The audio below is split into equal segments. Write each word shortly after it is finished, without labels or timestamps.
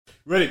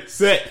Ready,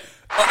 set.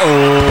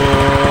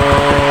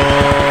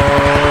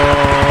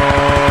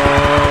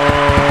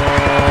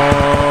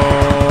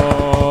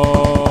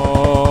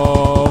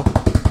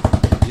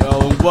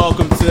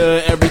 Welcome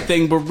to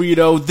Everything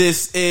Burrito.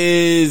 This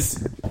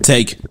is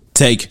take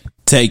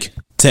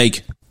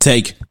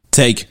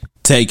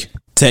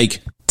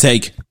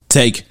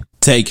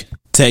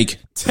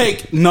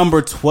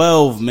number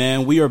 12,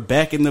 man. We are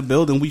back in the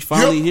building. We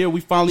finally here.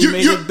 We finally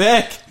made it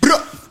back.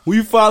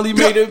 We finally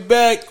made it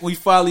back. We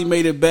finally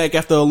made it back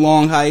after a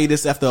long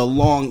hiatus.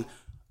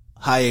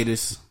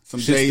 Some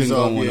days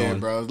off, yeah,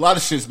 bro. A lot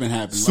of shit's been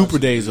happening. Super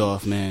days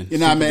off, man. You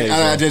know what I mean?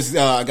 I just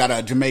got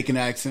a Jamaican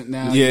accent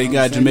now. Yeah, you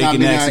got a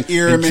Jamaican accent.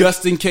 And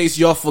just in case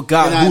y'all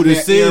forgot who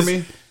this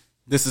is,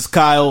 this is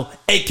Kyle,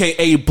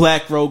 a.k.a.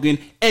 Black Rogan,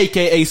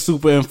 a.k.a.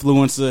 Super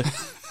Influencer,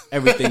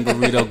 Everything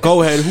Burrito.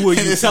 Go ahead. Who are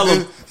you? Tell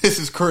him. This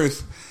is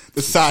Chris,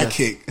 the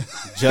sidekick.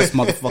 Just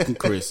motherfucking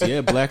Chris. Yeah,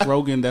 Black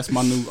Rogan. That's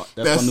my new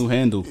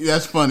handle.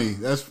 That's funny,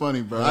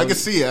 bro. I can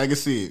see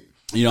it.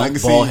 You know,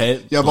 bald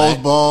head. Yeah,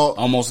 both bald.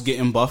 Almost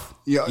getting buff.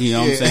 Yeah, you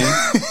know what I'm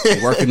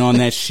saying? Working on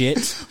that shit.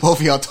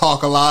 Both of y'all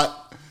talk a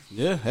lot.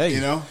 Yeah, hey.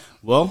 You know?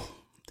 Well,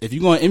 if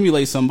you're going to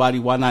emulate somebody,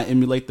 why not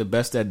emulate the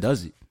best that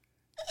does it?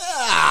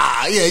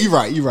 Yeah, you're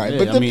right. Yeah,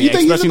 but you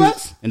think he's the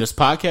best? In this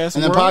podcast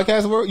world? In the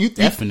podcast world?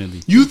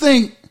 Definitely. You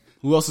think...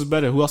 Who else is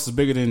better? Who else is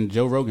bigger than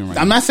Joe Rogan right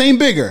now? I'm not saying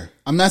bigger,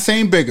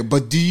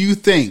 but do you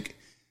think...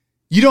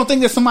 You don't think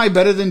there's somebody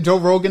better than Joe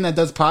Rogan that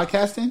does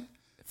podcasting?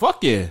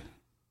 Fuck yeah.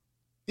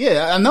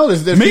 Yeah, I know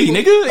there's me, people.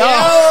 Nigga.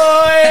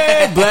 Oh,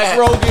 yeah. Black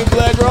Rogan.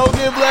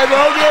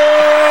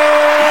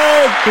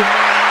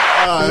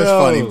 Oh, that's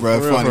funny, bro.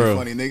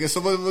 Funny, nigga.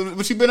 So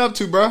what you been up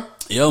to, bro?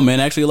 Yo,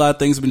 man, actually a lot of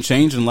things have been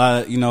changing. A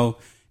lot of, you know,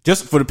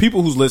 just for the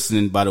people who's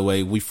listening, by the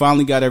way, we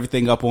finally got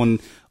everything up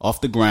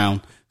off the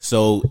ground.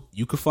 So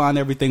you can find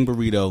Everything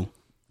Burrito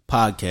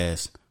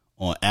podcast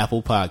on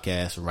Apple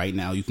Podcasts right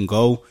now. You can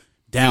go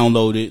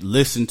download it,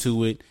 listen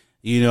to it.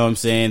 You know what I'm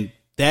saying?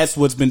 That's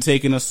what's been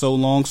taking us so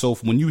long. So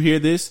when you hear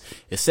this,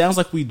 it sounds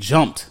like we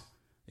jumped.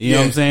 You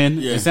know what I'm saying?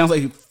 Yeah. It sounds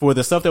like for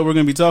the stuff that we're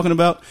going to be talking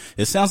about,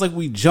 it sounds like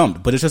we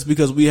jumped, but it's just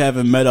because we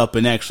haven't met up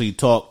and actually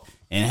talked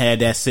and had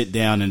that sit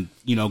down and,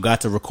 you know,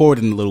 got to record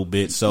in a little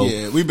bit. So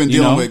yeah, we've been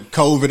dealing with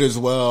COVID as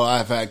well.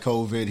 I've had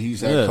COVID.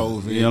 He's had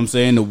COVID. You know what I'm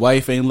saying? The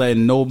wife ain't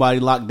letting nobody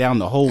lock down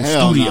the whole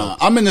studio. Nah.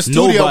 I'm in the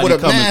studio with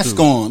a mask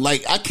on.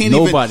 Like I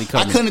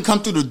couldn't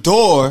come through the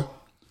door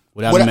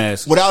without a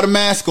mask. Without a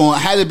mask on. I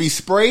had to be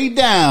sprayed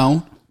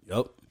down.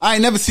 Yep. I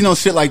ain't never seen no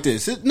shit like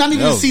this. Not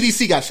even the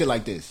CDC got shit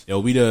like this.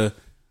 Yo, y'all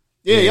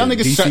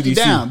niggas shut you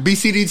down.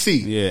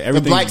 BCDC. Yeah,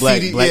 everything black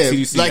CDC.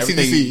 Black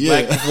CDC.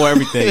 Yeah. Black before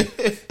everything.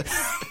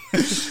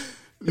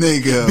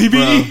 Nigga.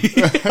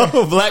 BBE.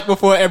 Yo, Black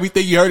before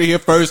everything. You heard it here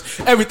first.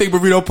 Everything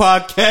Burrito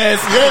Podcast.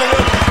 Yeah.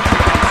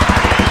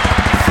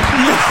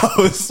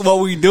 Yo, this is what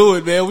we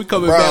doing, man. We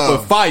coming back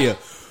with fire.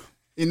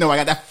 You know, I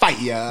got that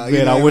fire.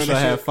 Man, I wish I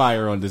had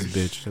fire on this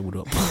bitch.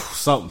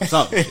 Something.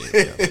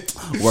 Shit,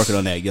 working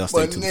on that. Y'all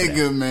stay tuned.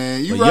 Nigga,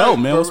 man. You right, yo,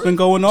 man, what's been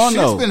going on,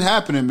 though? Shit's been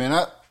happening,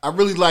 man. I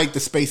really like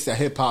the space that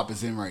hip hop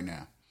is in right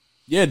now.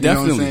 Yeah, definitely.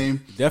 You know what I'm saying?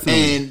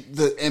 Definitely.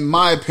 And in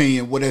my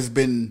opinion, what has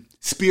been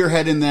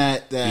spearheading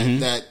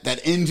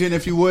that engine,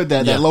 if you would,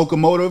 that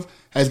locomotive,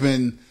 has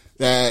been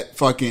that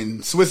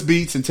fucking Swiss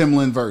Beats and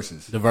Timbaland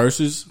verses. The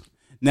verses.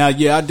 Now,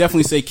 yeah, I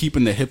definitely say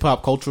keeping the hip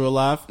hop culture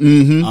alive.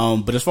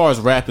 Mm-hmm. But as far as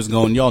rap is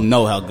going, y'all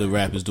know how good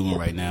rap is doing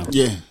right now.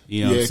 Yeah,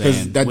 you know what I'm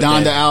saying? That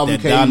Donda album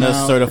came out.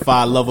 Donda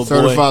Certified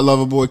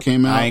Lover Boy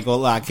came out. I ain't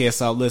gonna lie, I can't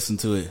stop listening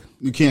to it.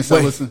 You can't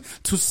stop listening.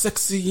 Too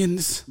sexy in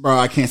this. Bro,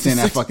 I can't stand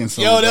that fucking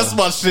song. Yo, that's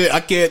my shit. I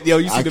can't. Yo,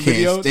 you see the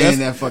video? I can't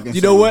stand that fucking song. You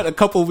know what?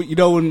 You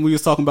know when we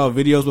was talking about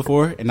videos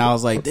before, and I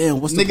was like,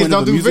 damn, what's the point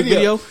of the music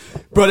video?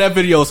 Bro, that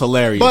video is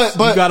hilarious. But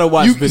you gotta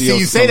watch videos. See,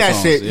 you say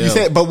that shit. You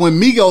said, but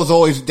when Migos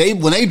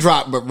when they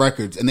drop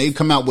records and they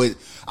come out with,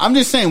 I'm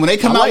just saying when they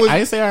come out with, I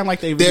didn't say I didn't like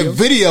their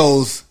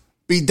videos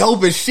be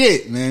dope as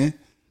shit, man.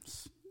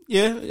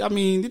 Yeah, I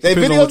mean, their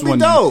videos be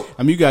dope.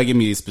 I mean, you gotta give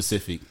me a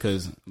specific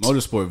because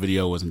Motorsport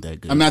video wasn't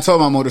that good. I'm not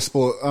talking about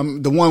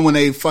Motorsport. The one when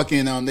they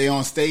fucking they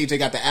on stage, they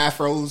got the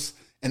afros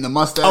and the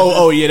mustache.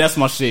 Oh yeah, that's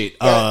my shit.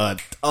 Yeah.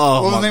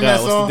 What my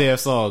god, what's the damn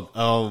song?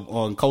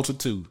 On Culture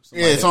 2.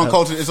 Yeah, it's on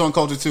Culture. It's on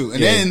Culture 2.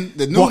 And then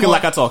the new Walking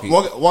Like I Talking.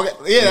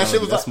 That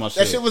shit was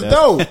that shit was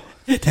dope.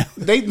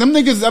 Them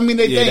niggas. I mean,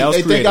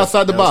 they think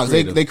outside the box.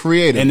 They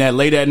created. And that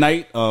Late at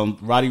Night,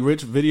 Roddy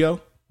Ricch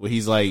video where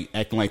he's like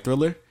acting like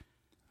Thriller.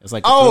 It's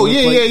like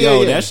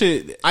yeah. That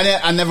shit.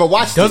 I never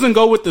watched. Doesn't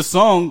go with the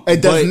song. It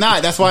does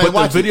not. That's why I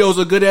watch it. The video's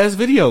a good ass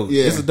video.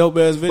 Yeah. It's a dope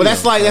ass video.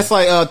 But that's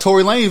like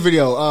Tory Lane's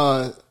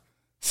video.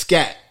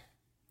 Scat.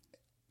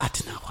 I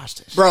did not watch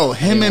that shit. Bro,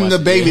 him and the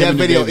baby. That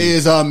video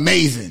is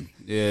amazing.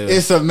 Yeah,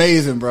 it's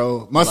amazing,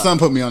 bro. My son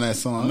put me on that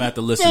song. I'm gonna have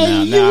to listen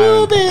now.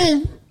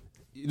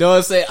 You know what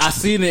I'm saying? I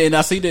seen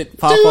it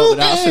pop up,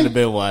 and I should have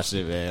been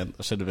watching it, man.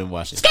 I should have been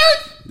watching it.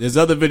 There's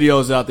other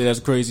videos out there that's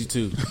crazy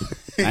too.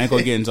 I ain't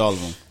gonna get into all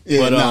of them.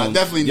 Yeah, but,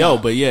 definitely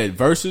not. But yeah,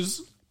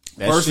 Versus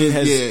shit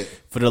has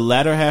for the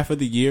latter half of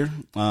the year,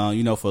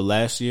 for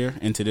last year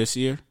into this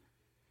year,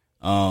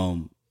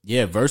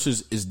 Yeah,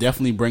 Versus is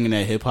definitely bringing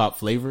that hip hop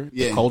flavor,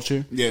 the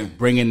culture. Yeah.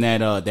 Bringing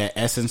that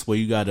essence where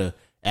you gotta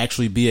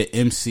actually be an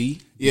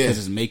MC. Yeah. Because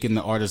it's making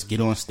the artist get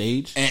on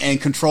stage. And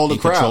control the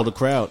crowd. Control the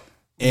crowd.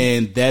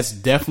 And that's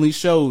definitely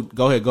showed.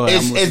 Go ahead.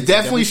 It's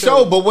definitely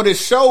showed, but what it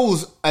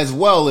shows as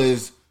well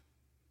is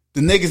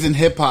the niggas in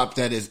hip hop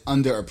that is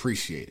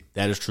underappreciated.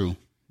 That is true.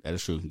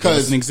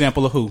 Because an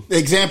example of who?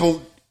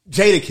 Example,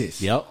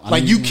 Jadakiss. Yep.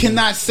 Like you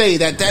cannot say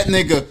that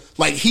nigga,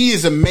 like he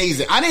is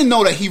amazing. I didn't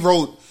know that he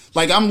wrote,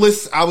 like I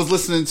was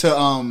listening to,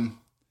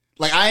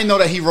 like I didn't know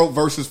that he wrote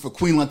verses for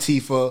Queen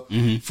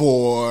Latifah,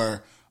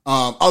 for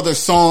other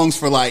songs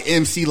for like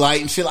MC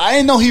Light and shit. I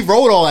didn't know he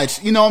wrote all that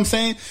shit, you know what I'm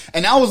saying?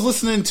 And I was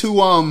listening to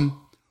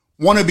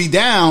Wanna Be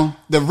Down,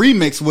 the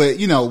remix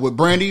with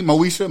Brandy,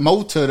 Moesha,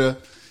 Mo to the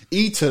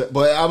E to the,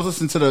 but I was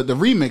listening to the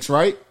remix,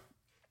 right?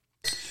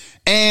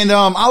 And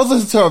I was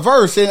listening to a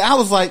verse and I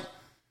was like,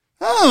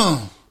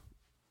 that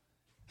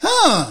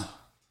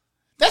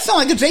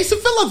sounds like a Jason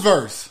Phillips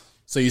verse.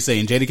 So you're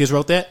saying Jadakiss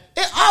wrote that?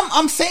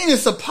 I'm saying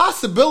it's a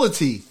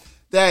possibility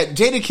that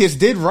Jadakiss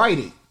did write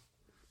it.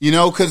 You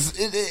know, because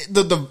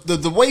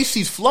the way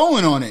she's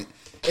flowing on it,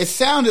 it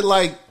sounded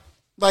like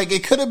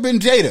it could have been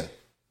Jada.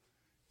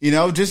 You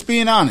know, just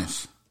being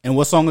honest. And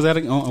what song is that?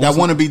 That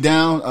Wanna Be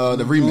Down,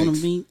 the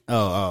remix.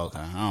 Oh, okay.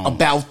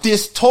 About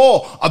this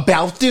tall,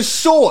 about this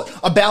short,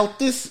 about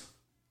this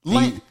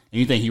length. And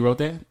you think he wrote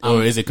that?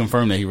 Or is it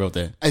confirmed that he wrote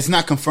that? It's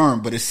not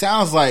confirmed, but it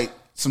sounds like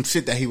some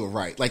shit that he would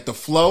write. Like the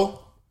flow.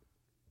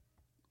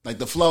 It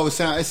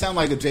sound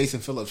like a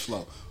Jason Phillips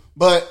flow.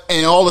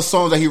 And all the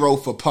songs that he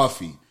wrote for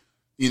Puffy.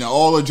 You know,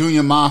 all the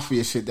Junior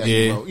Mafia shit that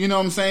he wrote. You know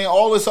what I'm saying?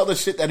 All this other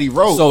shit that he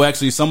wrote. So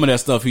actually, some of that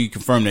stuff he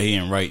confirmed that he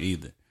didn't write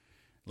either.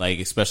 Like,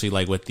 especially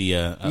like with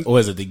the, what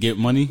is it, the Get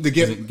Money?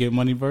 Get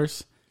Money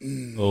verse?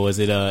 Or was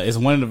it, it's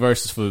one of the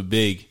verses for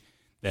Big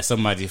that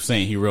somebody was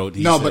saying he wrote.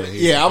 I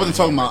was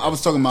talking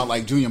about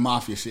like Junior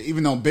Mafia shit.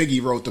 Even though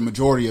Biggie wrote the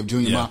majority of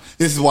Junior Mafia.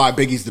 This is why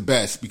Biggie's the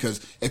best. Because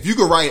if you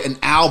could write an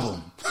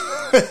album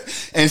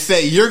and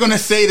say, you're going to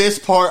say this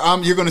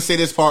part, you're going to say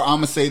this part, I'm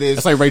going to say this.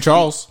 That's like Ray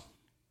Charles.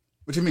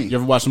 What you mean? You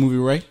ever watched the movie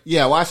Ray?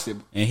 Yeah, I watched it.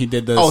 And he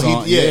did the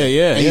song.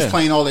 And he's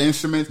playing all the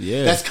instruments.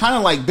 Yeah. That's kind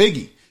of like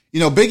Biggie. You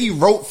know, Biggie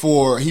wrote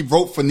for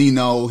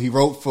Nino, he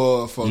wrote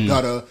for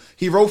Gutter,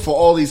 he wrote for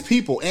all these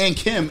people, and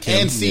Kim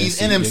and C's,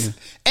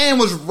 and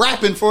was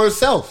rapping for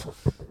herself.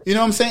 You know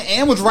what I'm saying?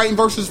 And was writing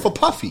verses for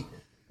Puffy.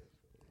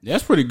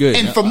 That's pretty good.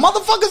 And for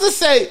motherfuckers to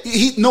say,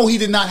 he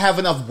did not have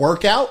enough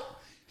workout.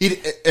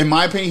 In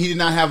my opinion, he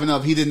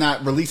did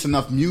not release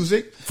enough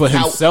music. For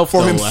himself.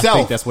 I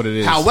think that's what it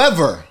is.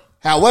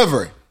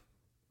 However,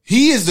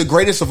 he is the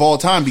greatest of all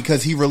time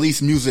because he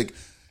released music.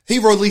 He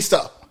released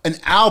an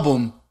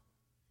album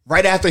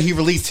right after he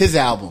released his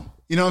album.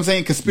 You know what I'm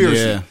saying?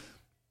 Conspiracy. Yeah.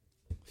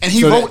 And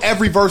he wrote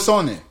every verse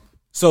on it.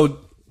 So,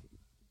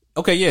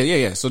 okay,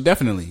 yeah. So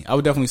definitely, I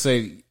would definitely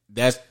say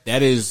that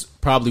is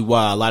probably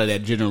why a lot of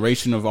that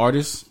generation of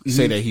artists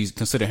say that he's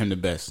consider him the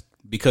best.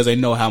 Because they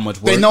know how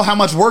much work. They know how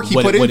much work he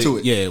put into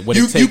it. Yeah, what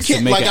it takes to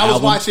make an album. I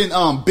was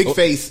watching Big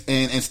Face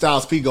and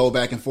Styles P go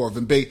back and forth,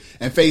 and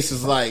Face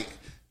is like,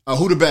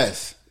 who the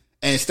best?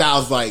 And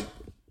Styles like,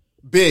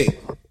 Big,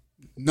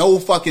 no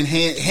fucking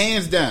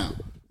hands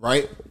down,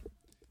 right?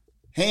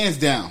 Hands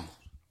down,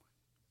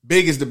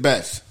 Big is the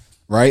best,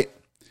 right?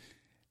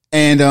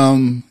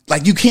 And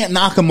like you can't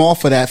knock him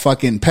off of that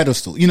fucking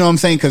pedestal. You know what I'm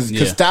saying?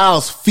 Because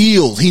Styles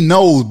he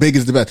knows Big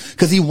is the best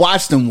because he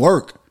watched him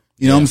work.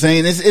 You know what I'm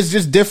saying? It's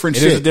just different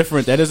shit.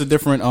 That is a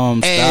different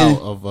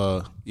style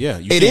of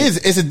it is.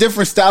 It's a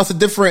different style.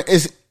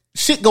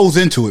 Shit goes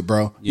into it,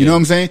 bro. You know what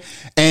I'm saying?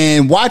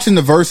 And watching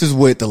the verses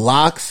with the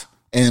Locks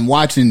and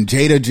watching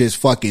Jada just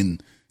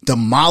fucking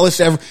demolish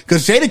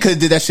because Jada could have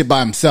did that shit by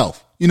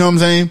himself. You know what I'm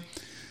saying?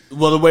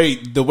 Well, the way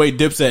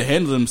Dipset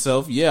handled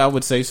himself, I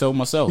would say so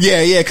myself.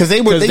 Yeah, because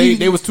they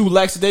was too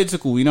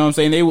lackadaisical. You know what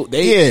I'm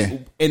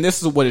saying? And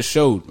this is what it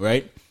showed,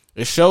 right?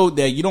 It showed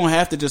that you don't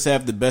have to just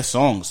have the best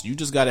songs. You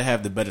just got to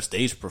have the better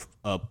stage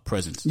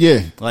presence.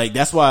 Yeah. Like,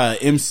 that's why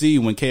MC,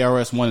 when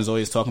KRS-One is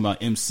always talking about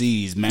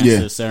MCs,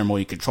 master of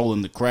ceremony,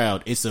 controlling the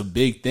crowd, it's a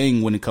big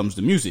thing when it comes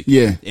to music.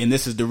 Yeah. And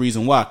this is the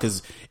reason why.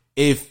 Because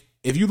if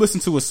you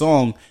listen to a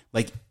song,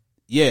 like,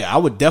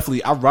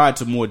 I'd ride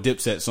to more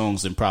Dipset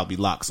songs than probably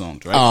Lock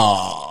songs, right?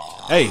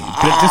 Oh. Hey,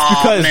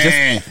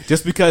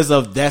 just because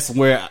of that's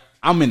where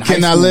I'm in high school.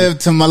 Can I live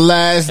to my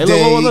last day?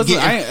 Listen,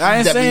 I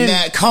ain't saying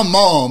that. Come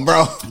on,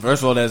 bro.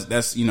 First of all,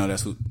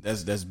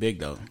 that's big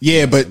though.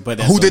 Yeah, but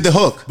who did the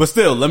hook? But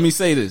still, let me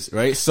say this,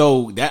 right?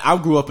 So that I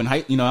grew up in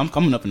I'm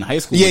coming up in high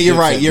school. Yeah, you're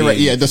right.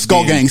 Yeah, the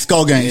Skull Gang.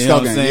 You know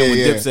what I'm saying?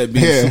 With Dipset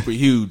being super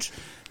huge.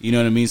 You know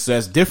what I mean? So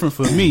that's different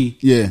for me.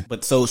 Yeah.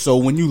 But so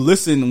when you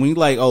listen, when you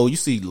like, you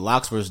see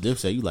Locks versus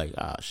Dipset, you like,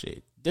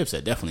 shit,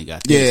 Dipset definitely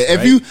got this. Yeah.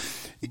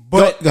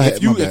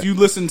 If you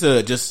listen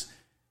to just.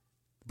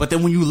 But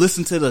then when you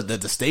listen to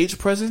the stage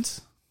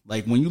presence,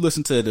 like when you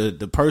listen to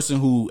the person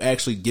who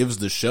actually gives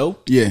the show,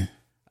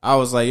 I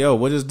was like,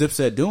 what is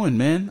Dipset doing,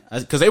 man?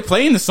 Because they're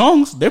playing the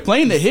songs, they're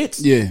playing the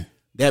hits,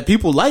 that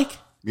people like.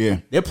 Yeah.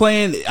 They're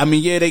playing. I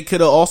mean, yeah, they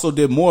could have also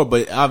did more,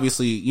 but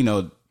obviously, you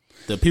know,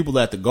 the people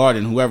at the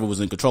Garden, whoever was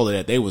in control of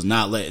that, they was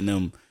not letting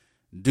them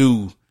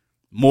do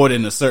more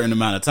than a certain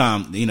amount of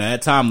time. You know,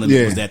 that time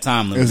limit was that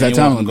time limit. It was they that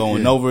time wasn't limit,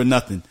 going over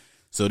nothing.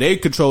 So they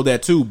controlled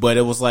that too, but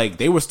it was like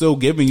they were still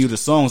giving you the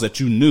songs that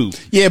you knew.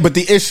 Yeah, but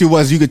the issue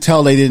was you could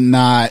tell they're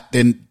not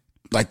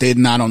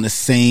on the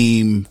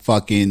same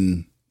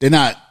fucking. They're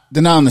not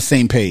on the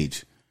same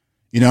page.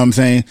 You know what I'm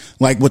saying?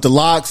 Like with the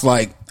Locks,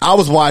 like I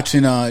was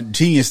watching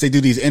Genius, they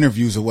do these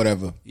interviews or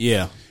whatever.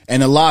 Yeah.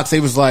 And the Locks, they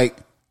was like,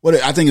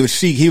 I think it was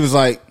Sheik, he was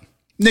like,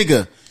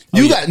 nigga,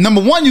 you got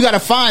number one, you gotta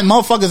find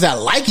motherfuckers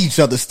that like each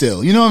other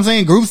still. You know what I'm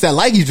saying? Groups that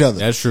like each other.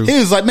 That's true. He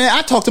was like, man,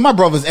 I talk to my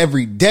brothers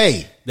every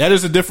day. That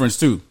is a difference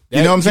too.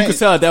 You know what I'm saying? You could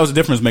tell that was a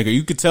difference maker.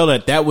 You could tell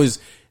that was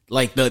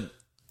like the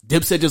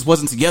Dipset just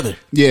wasn't together.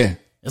 Yeah.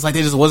 It's like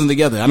they just wasn't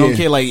together. I don't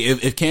care. Like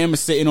if Cam is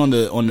sitting on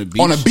the beach,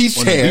 on a beach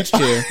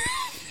chair.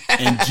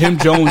 And Jim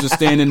Jones is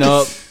standing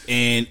up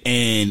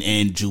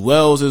and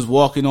Jewels is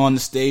walking on the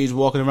stage,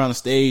 walking around the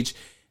stage,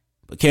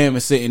 but Cam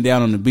is sitting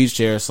down on the beach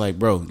chair. It's like,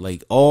 bro,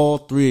 like all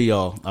three of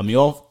y'all. I mean,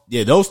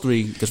 those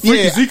three, because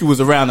Freaky Zeke was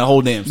around the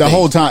whole damn stage. The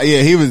whole time.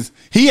 Yeah,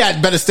 he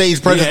had better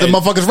stage presence than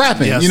motherfuckers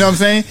rapping. Yes. You know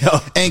what I'm saying?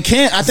 And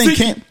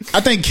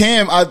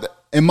Cam,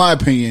 in my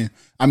opinion,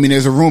 I mean,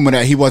 there's a rumor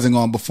that he wasn't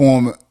going to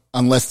perform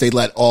unless they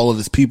let all of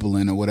his people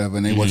in or whatever,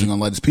 and they wasn't going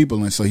to let his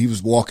people in, so he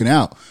was walking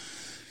out.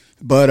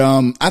 But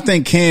I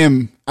think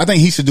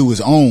he should do his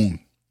own.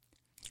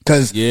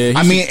 Cause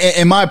I mean,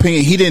 in my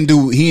opinion, he didn't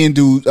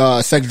do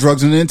sex,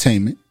 drugs, and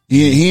entertainment.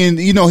 He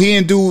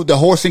didn't do the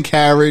horse and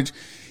carriage.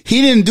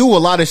 He didn't do a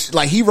lot of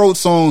like he wrote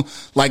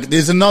songs. Like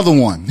there's another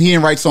one. He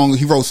didn't write songs.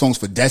 He wrote songs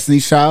for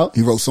Destiny's Child.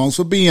 He wrote songs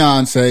for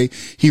Beyonce.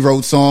 He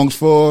wrote songs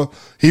for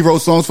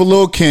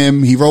Lil'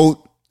 Kim. He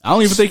wrote. I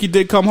don't even think he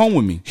did Come Home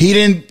With Me. He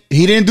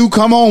didn't do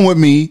Come Home With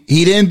Me.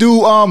 He didn't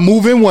do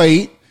Moving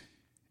Weight.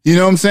 You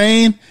know what I'm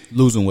saying?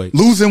 Losing weight.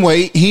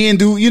 He didn't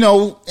do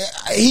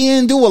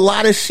a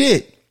lot of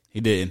shit. He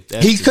didn't.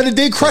 He could have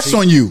did Crush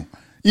on You.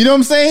 You know what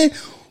I'm saying?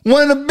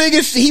 One of the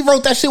biggest, he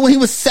wrote that shit when he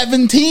was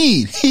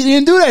 17. He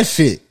didn't do that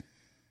shit.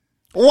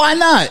 Why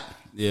not?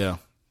 Yeah.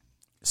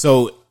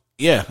 So,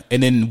 yeah.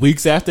 And then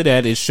weeks after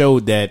that, it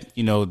showed that,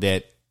 you know,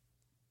 that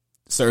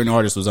certain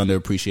artists was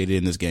underappreciated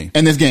in this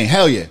game.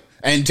 Hell yeah.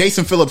 And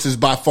Jason Phillips is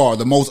by far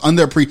the most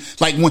underappreciated.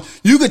 Like when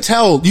you could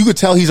tell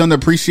he's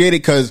underappreciated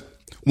because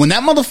when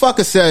that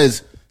motherfucker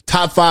says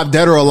top 5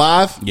 dead or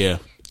alive, yeah,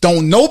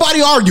 don't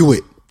nobody argue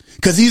it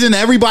because he's in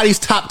everybody's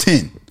top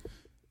 10.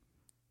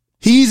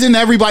 He's in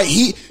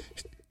everybody.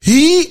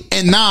 He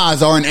and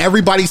Nas are in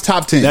everybody's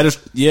top 10. That is,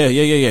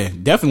 yeah,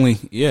 definitely,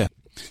 yeah.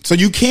 So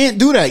you can't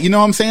do that. You know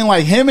what I'm saying?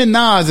 Like him and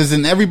Nas is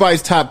in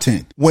everybody's top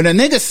 10. When a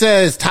nigga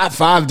says top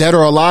 5 dead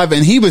or alive,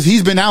 and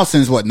he's been out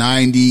since what,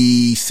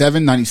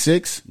 97,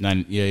 96?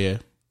 Yeah.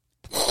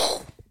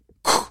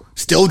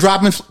 Still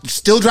dropping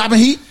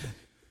heat?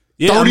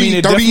 Yeah,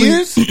 30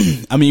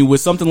 years? I mean,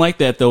 with something like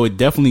that, though, it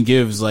definitely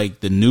gives like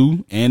the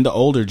new and the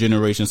older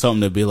generation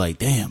something to be like,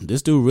 damn,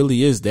 this dude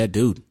really is that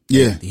dude.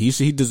 Yeah.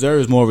 He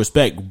deserves more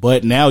respect.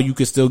 But now you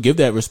can still give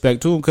that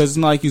respect to him because it's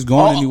not like he's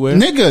going anywhere.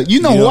 Nigga,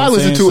 you know who I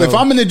listen to? So, if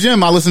I'm in the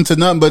gym, I listen to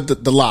nothing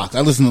but the Locks.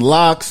 I listen to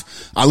Locks.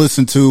 I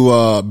listen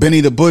to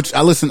Benny the Butcher.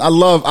 I love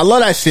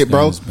that shit,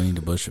 bro. Benny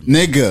the Butcher.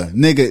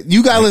 Nigga.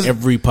 You gotta listen.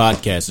 Every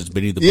podcast is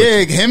Benny the Butcher.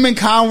 Yeah, him and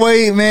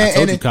Conway, man. I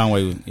told you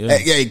Conway. Yeah.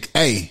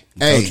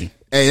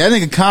 Hey, that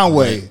nigga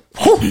Conway.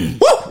 Woo!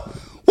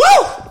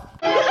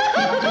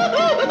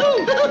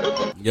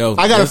 Yo,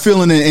 I got a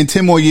feeling in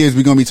 10 more years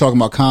we're gonna be talking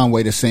about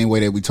Conway the same way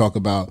that we talk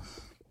about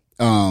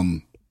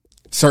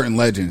certain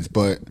legends.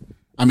 But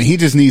I mean, he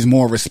just needs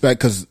more respect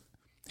because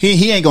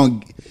he ain't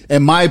gonna,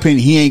 in my opinion,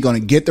 he ain't gonna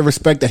get the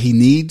respect that he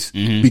needs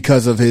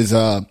because of his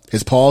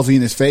palsy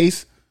in his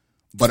face.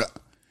 But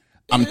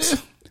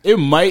it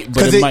might,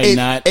 but it might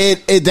not.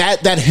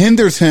 That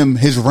hinders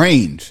his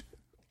range.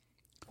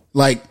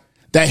 Like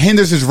that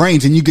hinders his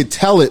range, and you could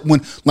tell it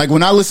when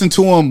I listen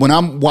to him, when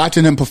I'm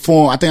watching him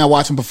perform. I think I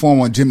watched him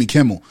perform on Jimmy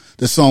Kimmel,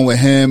 the song with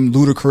him,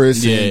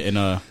 Ludacris,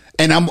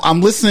 and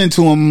I'm listening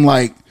to him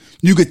like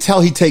you could tell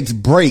he takes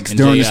breaks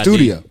during the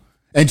studio.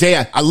 And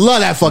J.I., I love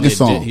that fucking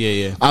song.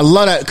 Yeah. I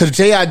love that because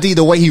J.I.D.,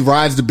 the way he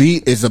rides the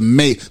beat is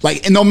amazing.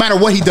 Like, no matter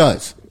what he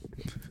does,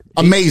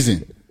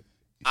 amazing.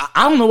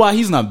 I don't know why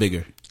he's not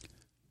bigger.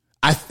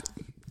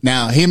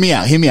 Now hear me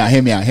out.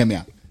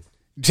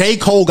 J.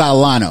 Cole got a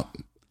lineup.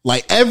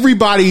 Like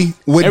everybody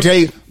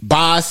with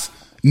Boss,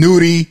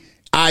 Nudie,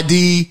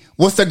 ID.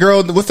 What's the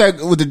girl? What's that?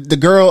 The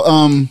girl?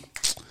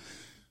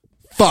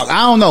 Fuck,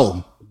 I don't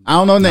know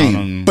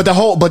name. But the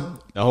whole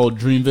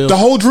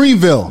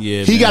Dreamville.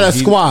 Yeah, he got a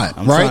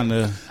squad,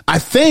 right? I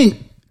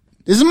think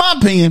this is my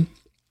opinion.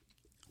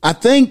 I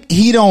think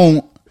he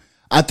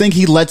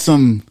lets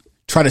them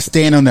try to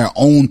stand on their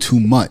own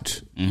too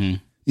much.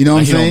 You know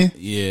what I'm saying?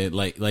 Yeah,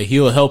 like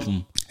he'll help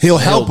him. He'll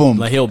help him.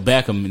 Like he'll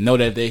back him and know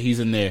that he's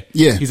in there.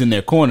 Yeah. He's in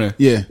their corner.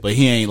 Yeah. But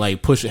he ain't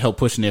like help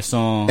pushing their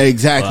song.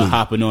 Exactly. Or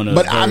hopping on a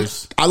but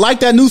verse. I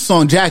like that new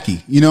song,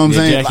 Jackie. You know what I'm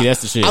saying? Jackie,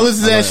 that's the shit. I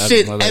listen to that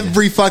shit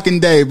every fucking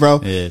day,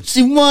 bro. Yeah.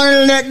 She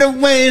wanna let the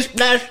waves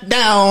splash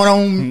down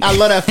on me. I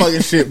love that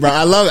fucking shit, bro.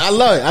 I love it. I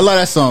love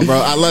that song, bro.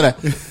 I love that.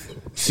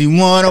 She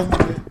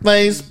wanna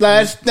waves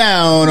splash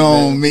down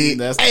on me.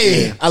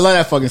 Hey, I love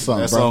that fucking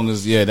song, that bro. Song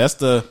is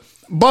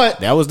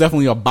But that was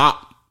definitely a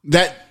bop.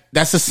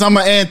 That's a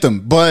summer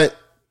anthem, but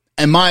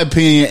in my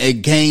opinion,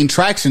 it gained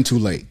traction too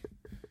late.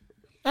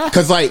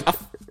 Cause like,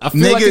 I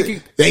feel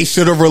nigga, they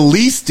should have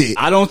released it.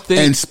 I don't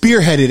think and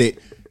spearheaded it.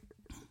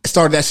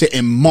 Started that shit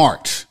in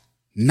March,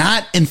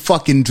 not in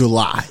fucking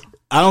July.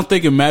 I don't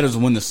think it matters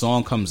when the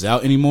song comes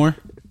out anymore.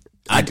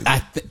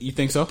 You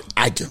think so?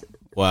 I do.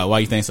 Why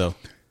you think so?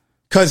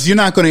 Cause you're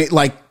not gonna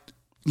like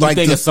you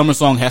think a summer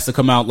song has to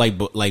come out like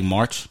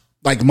March?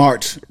 Like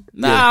March.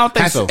 Nah, yeah. I don't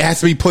think so. It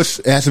has to be pushed.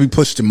 It has to be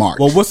pushed to March.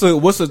 Well,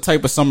 what's the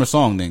type of summer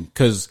song then?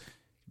 Because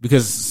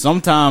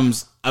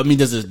sometimes, I mean,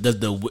 does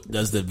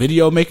the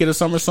video make it a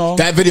summer song?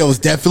 That video is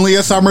definitely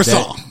a summer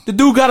song. The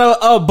dude got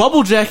a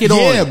bubble jacket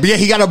on. Yeah,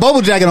 he got a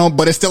bubble jacket on,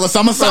 but it's still a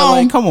summer song.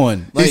 Like, come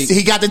on, like,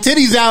 he got the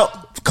titties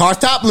out, car's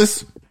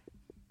topless.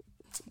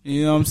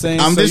 You know what I'm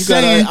saying? I'm just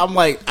saying. I'm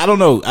like, I don't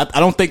know. I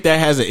don't think that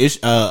has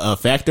a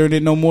factor in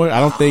it no more.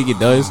 I don't think it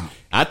does.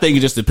 I think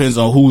it just depends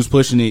on who's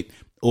pushing it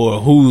or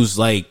who's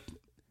like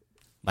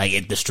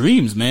at the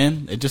streams,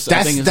 man. It just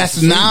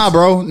that's nah,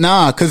 bro,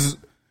 nah, because.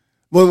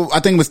 Well, I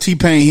think it was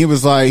T-Pain.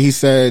 He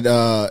said,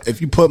 if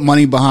you put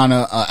money behind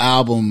a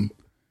album,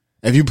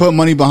 if you put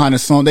money behind a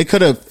song, they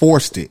could have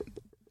forced it.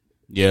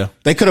 Yeah.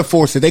 They could have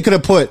forced it. They could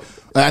have put,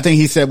 I think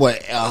he said,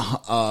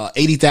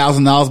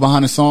 $80,000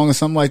 behind a song or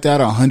something like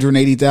that, or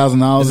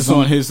 $180,000. It's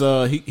on his,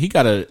 he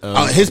got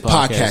his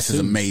podcast is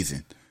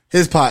amazing.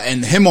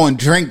 And him on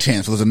Drink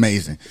Champs was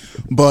amazing.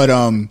 But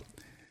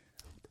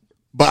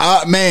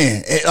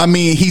man, I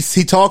mean,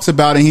 he talks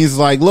about it. And he's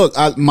like, look,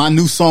 my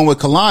new song with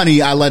Kalani,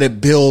 I let it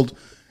build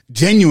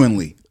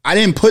genuinely. I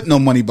didn't put no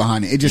money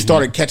behind it. It just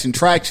started catching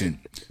traction.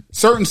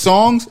 Certain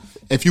songs,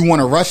 if you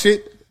want to rush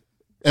it,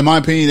 in my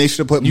opinion, they should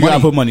have put money. You gotta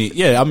put money.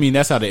 Yeah, I mean,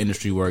 that's how the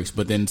industry works.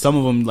 But then some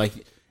of them, like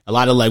a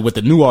lot of like with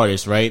the new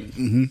artists, right?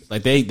 Mm-hmm.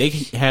 Like they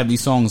have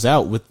these songs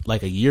out with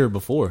like a year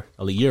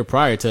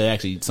prior to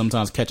actually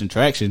sometimes catching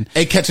traction.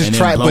 It catches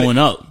traction, blowing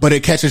up. But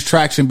it catches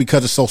traction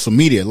because of social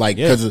media, like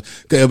because of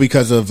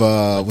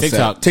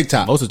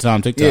TikTok. Most of the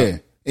time, TikTok.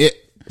 Yeah,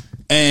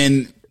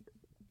 and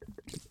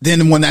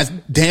then when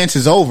that dance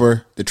is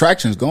over, the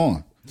traction's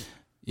gone.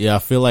 Yeah, I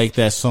feel like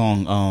that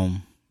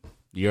song.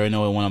 You already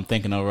know what one I'm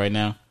thinking of right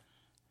now.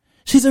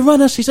 She's a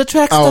runner. She's a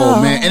track star.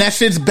 Oh man, and that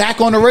shit's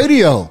back on the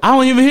radio. I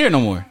don't even hear it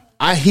no more.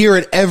 I hear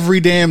it every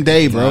damn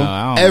day,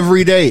 bro.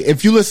 Every day.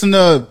 If you listen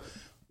to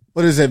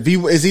what is it?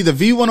 Is either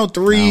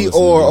V103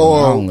 or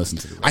I don't listen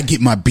to it. I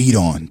get my beat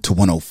on to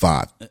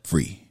 105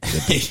 free.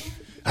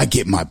 I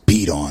get my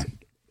beat on,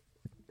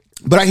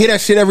 but I hear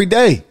that shit every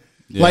day.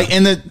 Yeah. I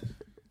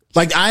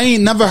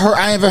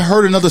haven't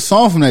heard another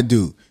song from that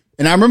dude.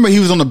 And I remember he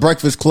was on the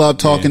Breakfast Club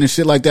talking and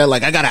shit like that.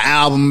 Like, I got an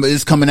album.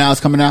 It's coming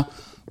out.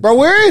 Bro,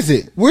 where is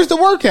it? Where's the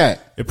work at?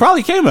 It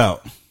probably came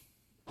out.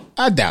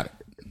 I doubt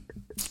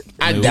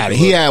it.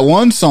 He had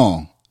one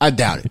song. I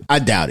doubt it.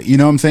 You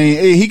know what I'm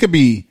saying? He could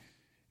be.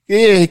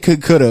 Yeah, he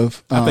could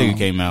have. I think it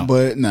came out.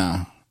 But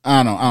nah.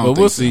 I don't But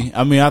we'll see.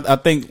 I mean, I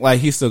think like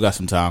he still got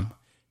some time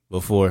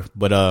before.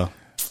 But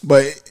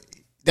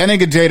that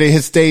nigga Jada,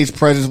 his stage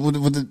presence, what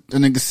the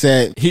nigga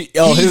said, he's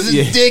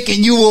a dick and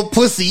you a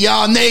pussy,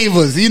 y'all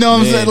neighbors. You know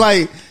what I'm saying?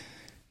 Like,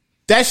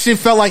 that shit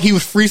felt like he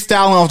was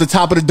freestyling off the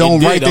top of the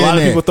dome right there. A lot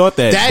of people thought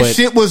that. That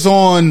shit was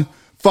on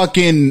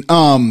fucking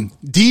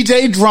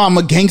DJ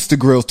Drama Gangsta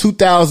Grills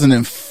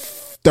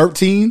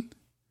 2013.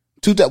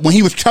 When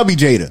he was chubby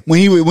Jada. When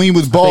he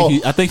was bald.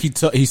 I think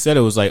he said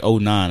it was like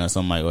 09 or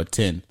something like, or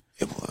 10.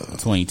 It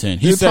was 2010.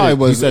 It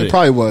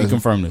probably was. He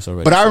confirmed this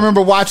already. But I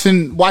remember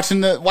watching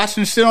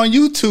the shit on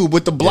YouTube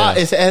with the block.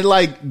 Yeah. It had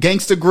like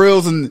Gangsta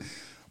Grills and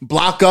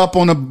Block Up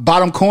on the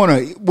bottom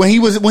corner when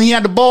he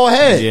had the bald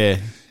head. Yeah,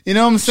 you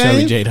know what I'm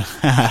saying? Chevy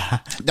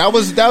Jada. that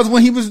was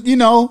when he was,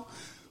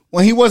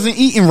 when he wasn't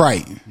eating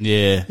right.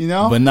 Yeah,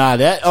 But nah,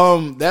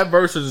 that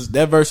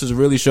versus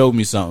really showed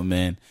me something,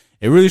 man.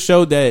 It really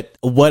showed that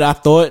what I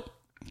thought.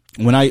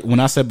 When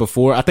I said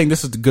before, I think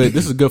this is good.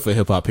 This is good for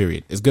hip hop.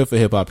 Period. It's good for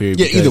hip hop. Period.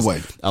 Yeah. Either way,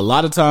 a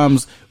lot of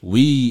times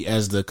we,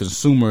 as the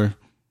consumer,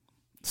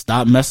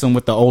 stop messing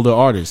with the older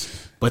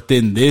artists. But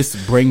then this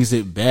brings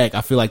it back.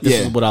 I feel like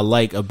this is what I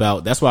like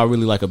about. That's what I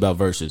really like about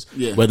verses.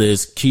 Yeah. Whether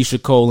it's Keisha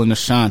Cole and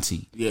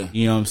Ashanti. Yeah.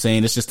 You know what I'm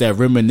saying? It's just that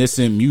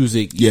reminiscent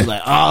music. Yeah. You're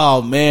like,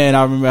 oh man,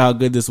 I remember how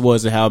good this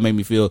was and how it made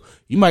me feel.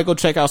 You might go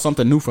check out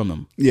something new from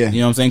them. Yeah. You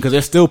know what I'm saying? Because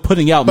they're still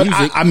putting out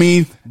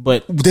music.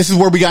 But this is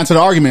where we got into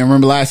the argument.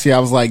 Remember last year I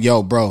was like,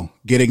 yo, bro,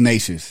 get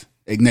Ignatius.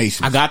 I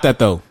got that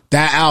though.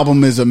 That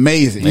album is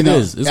amazing. It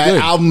is. It's that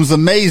good. album's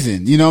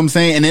amazing. You know what I'm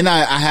saying? And then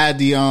I had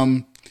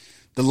the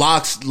the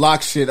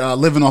lock shit,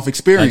 living off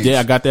experience.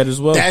 I got that as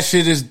well. That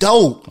shit is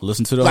dope.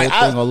 Listen to the whole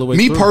thing all the way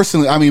me through.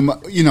 Personally, I mean,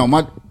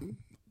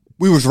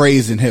 we was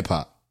raised in hip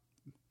hop.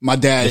 My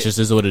dad. It just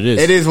is what it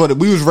is. It is what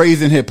we was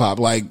raised in hip hop.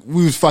 Like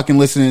we was fucking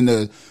listening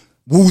to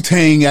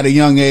Wu-Tang at a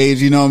young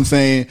age. You know what I'm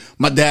saying?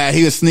 My dad,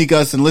 he would sneak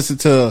us and listen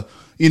to,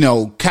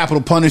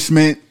 Capital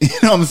Punishment. You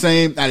know what I'm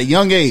saying? At a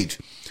young age.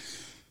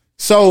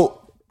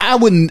 So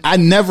I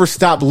never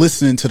stopped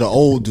listening to the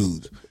old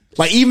dudes.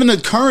 Like even the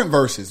current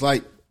verses,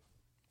 like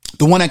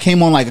the one that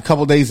came on like a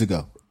couple days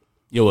ago.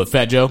 Yo, with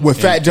Fat Joe?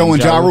 With Fat Joe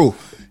and Ja Rule.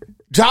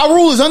 Ja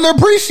Rule is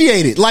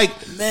underappreciated. Like,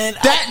 man,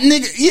 that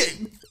nigga, yeah,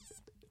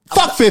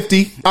 fuck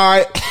 50. All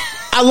right.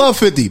 I love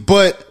 50,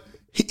 but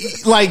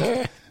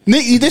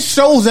this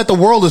shows that the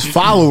world is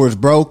followers,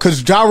 bro.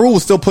 Cause Ja Rule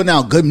is still putting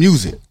out good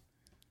music.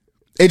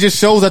 It just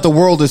shows that the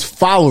world is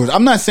followers.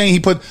 I'm not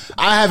saying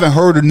I haven't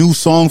heard a new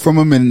song from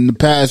him in the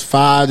past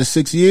 5 to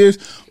 6 years,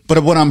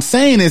 but what I'm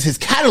saying is his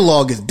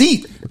catalog is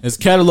deep. His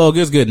catalog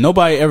is good.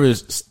 Nobody ever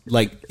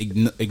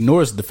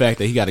ignores the fact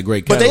that he got a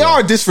great catalog. But they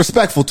are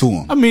disrespectful to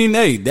him. I mean,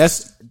 hey,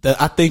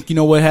 I think you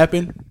know what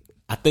happened?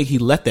 I think he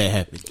let that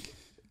happen.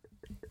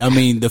 I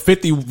mean, the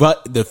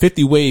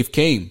 50 wave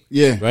came.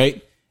 Yeah.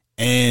 Right?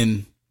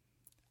 And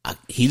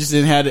he just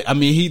didn't have it. I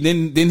mean,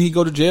 didn't he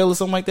go to jail or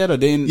something like that? Or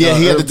then he had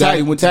he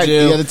went to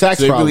jail. He had the tax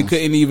so they problems.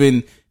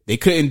 really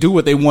couldn't do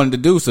what they wanted to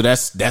do. So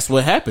that's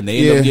what happened. They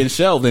ended up getting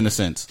shelved in a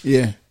sense.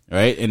 Yeah.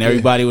 Right? And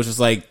everybody was just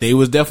like, they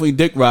was definitely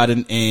dick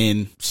riding,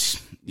 and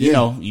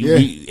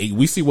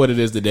we see what it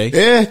is today.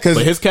 Yeah,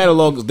 but his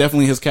catalog is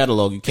definitely his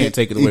catalog. You can't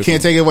take it away. You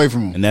can't take it away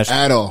from him, and that's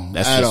at all.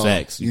 That's at just all.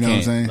 facts. You know what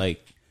I'm saying?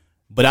 Like,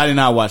 but I did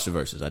not watch the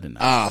verses. I did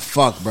not. Ah,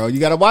 fuck, bro.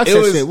 You gotta watch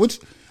that shit.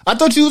 I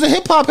thought you was a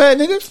hip hop head,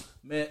 nigga.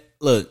 Man,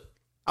 look,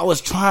 I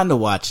was trying to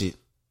watch it,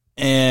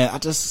 and I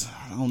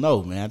don't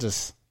know, man. I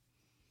just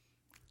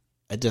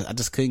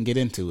couldn't get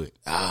into it.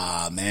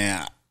 Ah,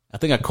 man. I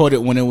think I caught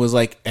it when it was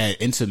like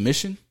at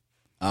intermission.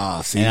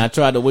 Ah, see. And I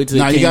tried to wait till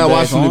you gotta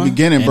watch from the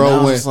beginning,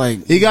 bro.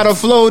 Like, he got a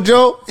flow,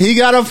 Joe. He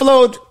got a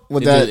flow.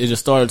 It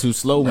just started too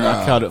slow when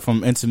I caught it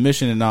from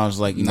intermission, and I was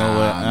like, you know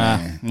what?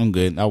 I'm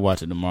good. I'll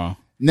watch it tomorrow.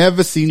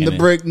 Never seen the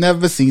brick,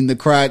 never seen the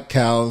crack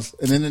cows.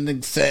 And then the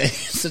nigga say,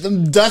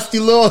 them dusty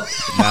little.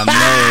 I know,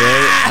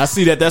 right? I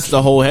see that. That's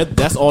the whole head.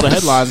 That's all the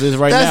headlines is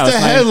right now. That's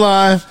the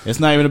headline. It's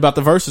not even about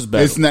the versus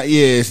battle. It's not.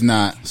 Yeah, it's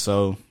not.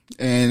 So,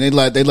 and they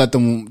let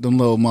them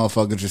little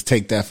motherfuckers just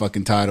take that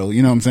fucking title.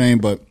 You know what I'm saying?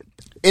 But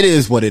it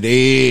is what it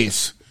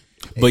is.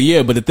 But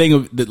yeah, but the thing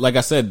of, like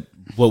I said,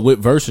 with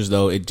versus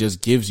though, it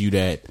just gives you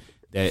that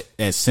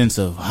sense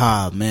of,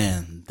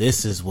 man,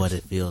 this is what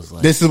it feels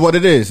like. This is what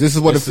it is. This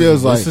is what it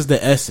feels like. This is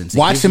the essence.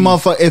 Watching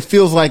motherfucker, it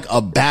feels like a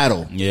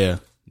battle. Yeah.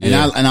 And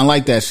I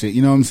like that shit.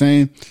 You know what I'm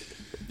saying?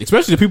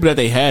 Especially the people that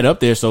they had up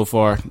there so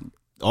far.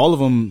 All of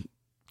them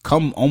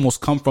come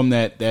from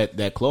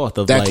that cloth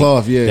of that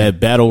cloth, yeah.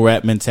 That battle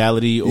rap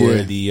mentality,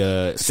 or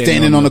the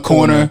standing on the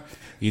corner.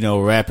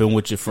 Rapping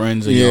with your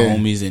friends or your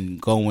homies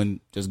and going.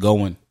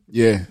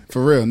 Yeah,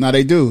 for real. No,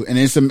 they do. And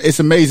it's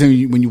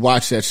amazing when you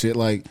watch that shit.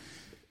 Like,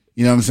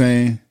 you know what I'm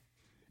saying?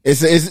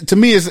 It's to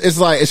me, it's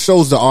like, it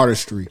shows the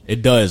artistry.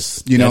 It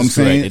does. You know what I'm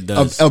saying? It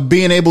does. Of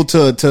being able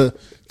to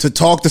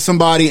talk to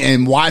somebody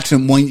and watch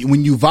them when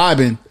you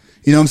vibing.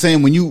 You know what I'm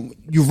saying? When you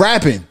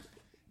rapping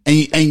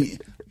and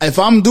if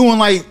I'm doing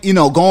like,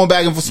 going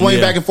back and forth,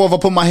 swinging back and forth, I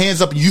put my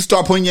hands up and you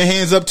start putting your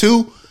hands up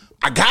too,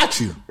 I got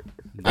you.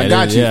 I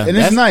got you. And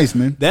it's nice,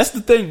 man. That's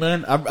the thing,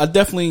 man. I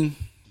definitely,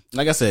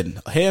 like I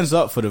said, hands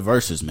up for the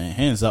verses, man.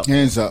 Hands up.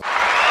 Hands up.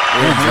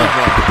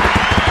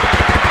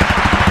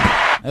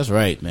 That's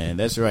right, man.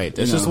 That's right.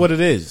 That's just what it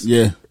is.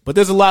 Yeah. But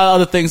there's a lot of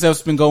other things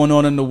that's been going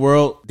on in the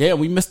world. Damn,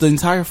 we missed the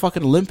entire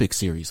fucking Olympic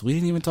series. We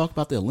didn't even talk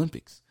about the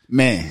Olympics.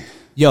 Man.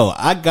 Yo,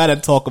 I gotta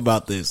talk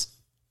about this.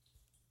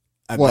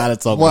 Gotta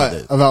talk about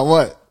this. About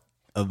what?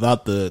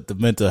 About the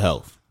mental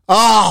health.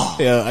 Oh.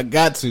 Yeah, I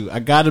gotta.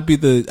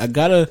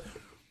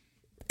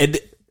 And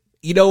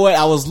you know what?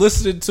 I was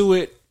listening to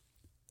it,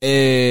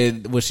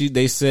 and when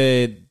they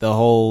said the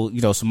whole,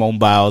 Simone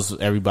Biles,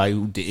 everybody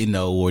who didn't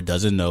know or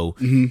doesn't know,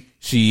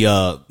 she,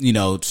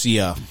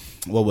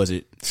 what was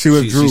it? She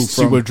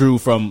withdrew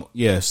from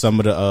some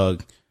of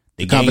the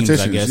games,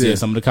 competitions, I guess. Yeah,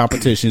 some of the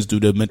competitions due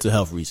to mental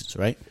health reasons,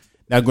 right?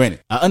 Now,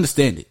 granted, I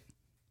understand it,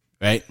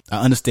 right?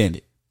 I understand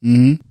it.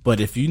 Mm-hmm.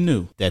 But if you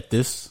knew that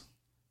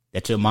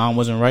your mom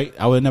wasn't right,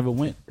 I would never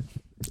went.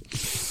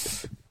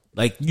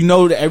 Like,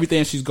 that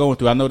everything she's going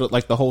through. I know that,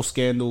 like, the whole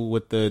scandal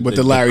with the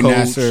Larry coach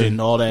Nassar and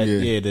all that.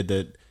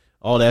 Yeah,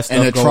 all that stuff.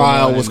 And the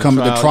trial was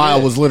coming. The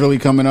trial was literally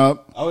coming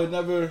up. I would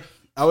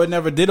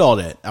never did all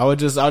that. I would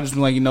just be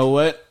like, you know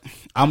what?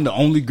 I'm the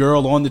only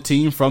girl on the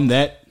team from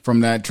that.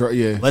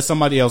 Yeah. Let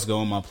somebody else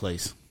go in my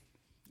place,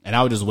 and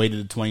I would just wait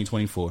until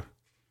 2024.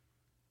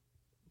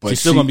 But she's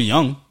still gonna be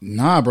young.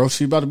 Nah, bro,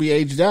 she about to be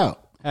aged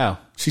out. How?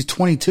 She's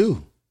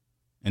 22.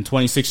 In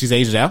 26, she's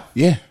aged out.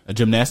 Yeah.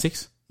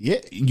 Gymnastics. Yeah.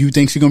 You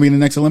think she's gonna be in the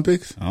next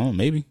Olympics? Oh,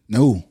 maybe.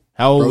 No.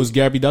 How old was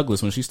Gabby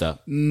Douglas when she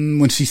stopped?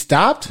 When she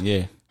stopped?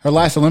 Yeah. Her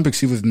last Olympics,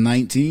 she was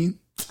 19.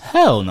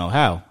 Hell no.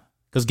 How?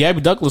 Because Gabby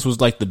Douglas was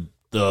like the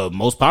the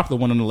most popular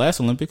one in the last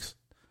Olympics.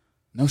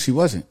 No, she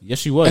wasn't. Yes,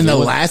 she was. In the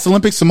last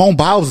Olympics, Simone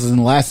Biles was in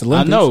the last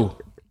Olympics. I know.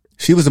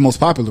 She was the most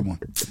popular one.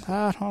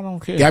 I don't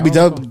care.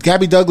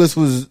 Gabby Douglas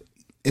was,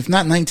 if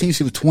not 19,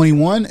 she was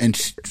 21, and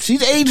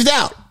she's aged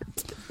out.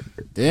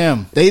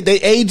 Damn. They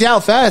age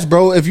out fast,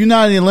 bro. If you're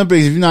not in the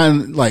Olympics, if you're not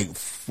in, like,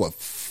 what,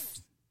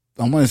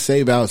 I'm going to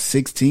say about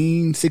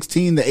 16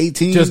 to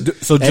 18.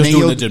 Just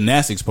doing the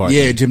gymnastics part.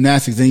 Yeah,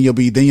 gymnastics. Then you'll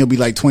be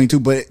like 22.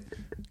 But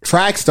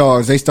track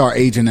stars, they start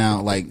aging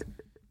out, like,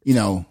 you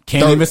know.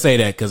 Can't even say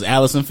that because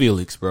Allison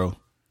Felix, bro.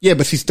 Yeah,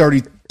 but she's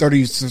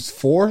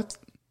 34.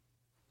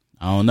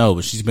 I don't know,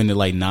 but she's been to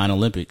like 9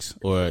 Olympics.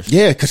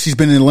 Yeah, because she's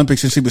been in the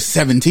Olympics since she was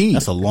 17.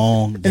 That's a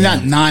long. And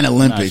not 9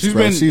 Olympics,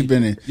 bro. She's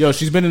been in. Yo,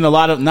 she's been in a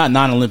lot of, not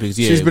 9 Olympics.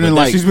 Yeah, she's been in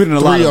like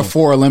 3 or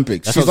 4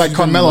 Olympics. She's like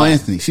Carmelo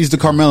Anthony. She's the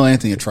Carmelo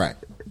Anthony of track.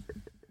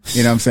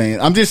 You know what I'm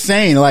saying? I'm just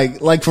saying,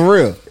 like for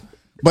real.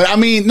 But I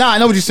mean, I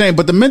know what you're saying.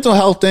 But the mental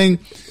health thing,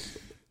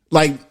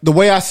 like the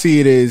way I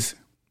see it is,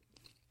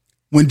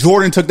 when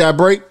Jordan took that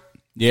break.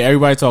 Yeah,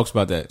 everybody talks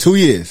about that. 2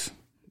 years.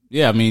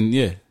 Yeah, I mean,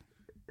 yeah.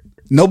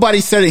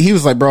 Nobody said it. He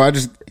was like, bro, I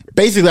got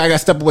to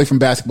step away from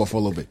basketball for a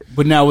little bit.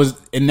 But that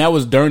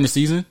was during the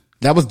season?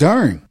 That was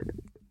during.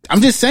 I'm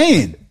just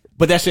saying.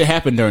 But that shit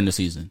happened during the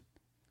season.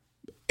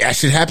 That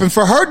should happen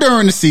for her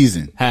during the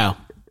season. How?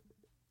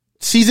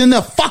 She's in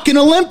the fucking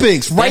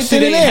Olympics right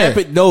then and there.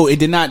 Happen. No, it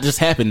did not just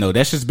happen though.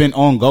 That's just been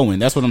ongoing.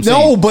 That's what I'm saying.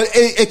 No, but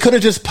it could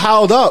have just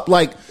piled up.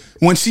 Like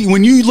when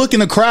you look in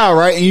the crowd,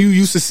 right, and you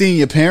used to seeing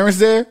your parents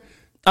there.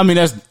 I mean,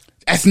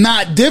 that's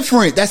not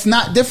different. That's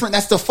not different.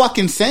 That's the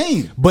fucking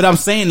same. But I'm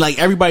saying, like,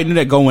 everybody knew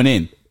that going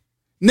in.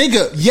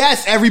 Nigga,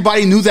 yes,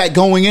 everybody knew that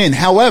going in.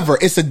 However,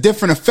 it's a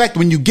different effect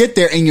when you get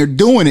there and you're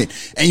doing it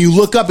and you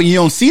look up and you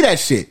don't see that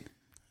shit.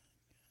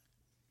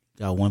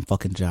 Got one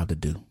fucking job to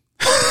do.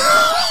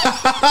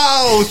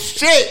 Oh,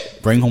 shit.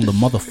 Bring home the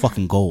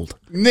motherfucking gold.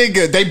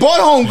 Nigga, they brought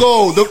home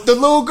gold. The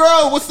little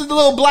girl, what's the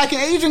little black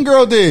and Asian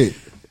girl did?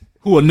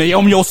 Who,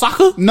 Naomi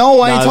Osaka?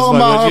 No, I ain't talking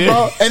about her,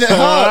 bro. And then her,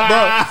 bro.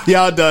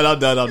 Yeah, I'm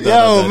done.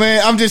 Yo,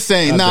 man, I'm just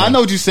saying. I know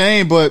what you're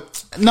saying,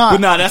 but nah.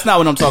 But that's not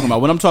what I'm talking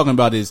about. What I'm talking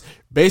about is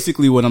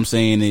basically what I'm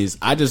saying is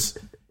I just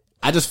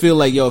feel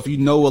like, yo, if you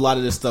know a lot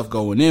of this stuff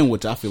going in,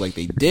 which I feel like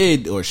they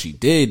did or she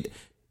did,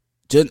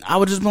 I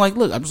would just be like,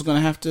 look, I'm just going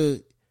to have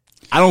to.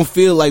 I don't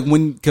feel like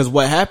because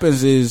what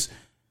happens is,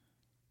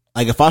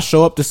 like, if I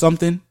show up to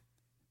something,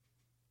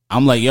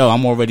 I'm like, yo,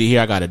 I'm already here.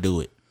 I got to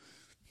do it.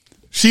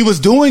 She was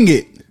doing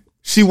it.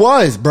 She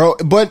was, bro.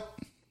 But,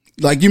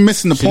 like, you're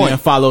missing the point.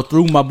 Didn't follow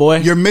through, my boy.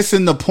 You're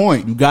missing the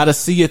point. You got to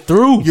see it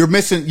through.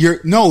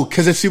 No,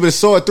 because if she would have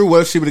saw it through,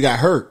 what if she would have got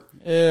hurt?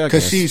 Yeah,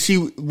 because she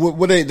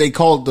what they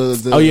called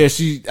the oh yeah,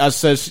 I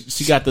said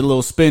she got the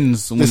little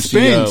spins when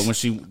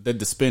she did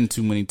the spin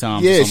too many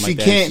times. Yeah, she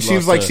can't. She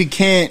was like she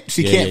can't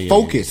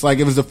focus. Like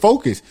it was a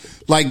focus.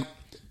 Like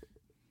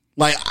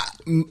my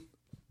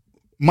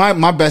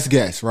best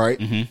guess, right?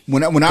 Mm-hmm.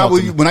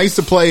 When I used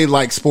to play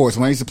like sports,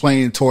 when I used to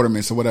play in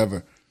tournaments or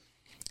whatever,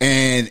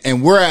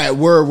 and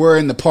we're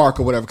in the park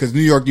or whatever, because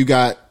New York you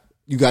got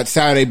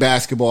Saturday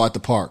basketball at the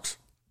parks.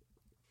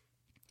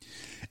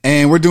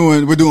 And we're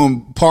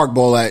doing park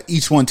ball at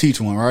each one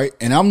teach one, right?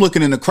 And I'm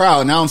looking in the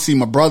crowd and I don't see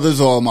my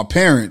brothers or my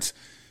parents.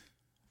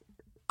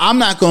 I'm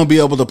not going to be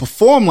able to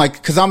perform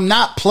because I'm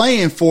not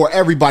playing for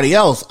everybody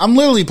else. I'm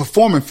literally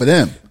performing for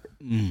them.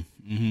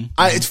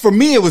 Mm-hmm. For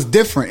me, it was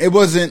different. It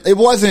wasn't like, it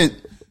wasn't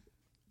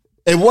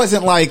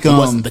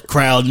the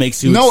crowd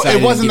makes you excited. No,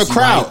 it wasn't the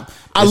crowd.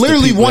 I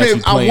literally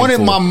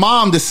wanted my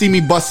mom to see me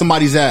bust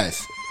somebody's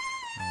ass.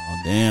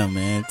 Oh, damn,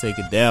 man. Take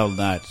it down a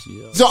notch.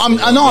 Yo. So I'm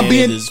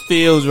being. This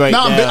feels right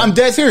now. I'm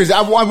dead serious.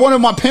 I wanted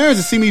my parents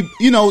to see me,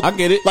 I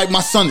get it. Like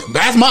my son.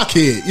 That's my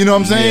kid. You know what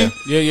I'm saying?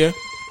 Yeah.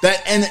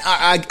 That, and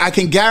I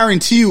can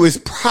guarantee you it's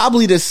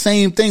probably the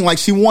same thing. Like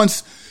she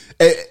wants,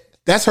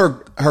 that's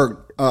her,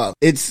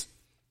 it's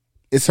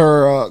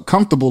her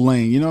comfortable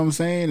lane. You know what I'm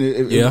saying?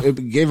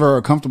 It gave her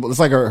a comfortable, it's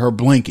like her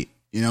blanket.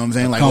 You know what I'm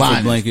saying? Like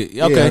comfort blanket.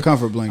 Okay. Yeah,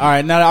 comfort blanket. All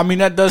right. Now, I mean,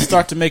 that does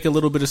start to make a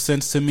little bit of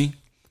sense to me.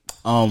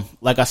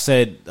 Like I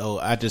said, though,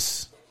 I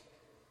just,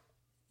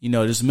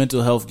 this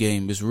mental health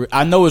game is real.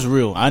 I know it's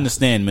real. I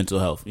understand mental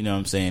health. You know what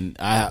I'm saying?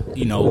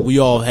 We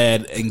all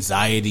had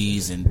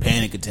anxieties and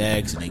panic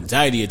attacks and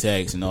anxiety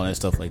attacks and all that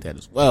stuff like that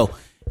as well.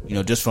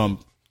 Just from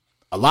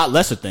a lot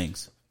lesser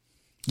things.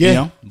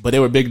 Yeah. But they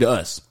were big to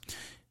us.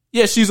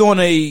 Yeah, she's on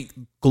a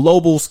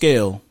global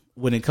scale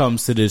when it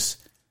comes to this,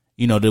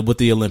 with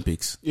the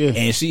Olympics. Yeah.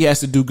 And she has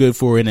to do good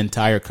for an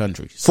entire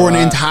country. So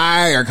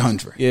entire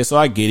country. Yeah, so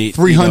I get it.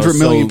 300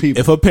 million people.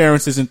 If her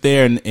parents isn't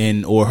there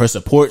and or her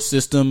support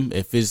system,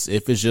 if it's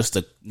just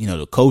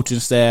the coaching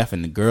staff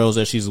and the girls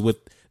that she's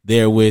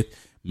there with,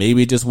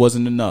 maybe it just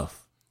wasn't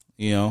enough.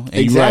 And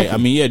exactly. You're right. I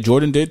mean, yeah,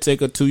 Jordan did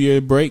take a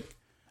 2-year break.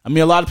 I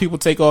mean, a lot of people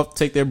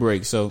take their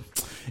break, so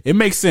it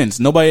makes sense.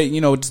 Nobody,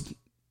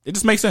 it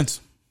just makes sense.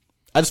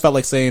 I just felt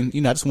like saying,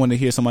 I just wanted to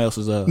hear somebody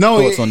else's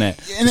thoughts on that.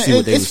 And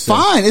it's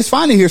fine. It's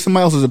fine to hear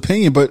somebody else's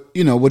opinion, but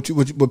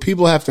what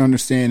people have to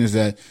understand is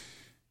that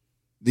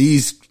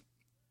these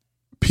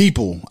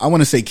people, I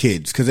want to say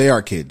kids, because they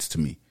are kids to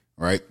me,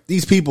 right?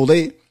 These people,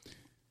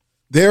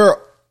 they're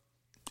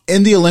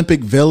in the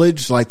Olympic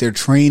Village, like they're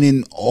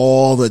training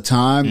all the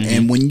time.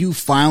 And when you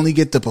finally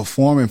get to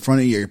perform in front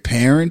of your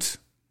parents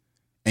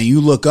and you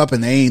look up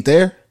and they ain't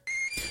there,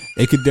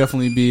 it could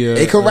definitely be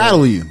it could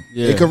rattle you.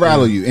 Yeah, it could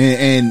rattle you.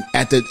 And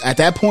at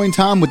that point in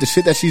time with the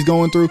shit that she's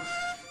going through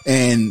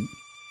and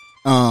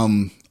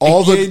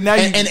all the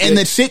and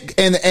the shit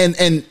and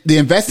the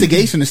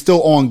investigation is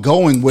still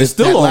ongoing with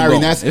Larry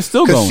Nassar. It's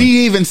still going.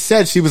 She even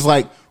said, she was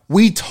like,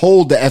 we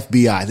told the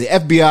FBI. The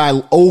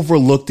FBI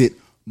overlooked it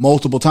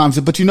multiple times.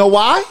 But you know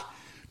why?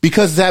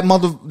 Because that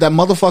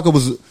motherfucker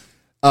was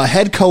a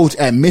head coach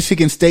at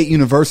Michigan State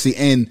University,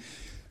 and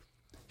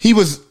he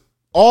was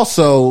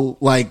also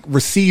like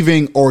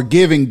receiving or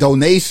giving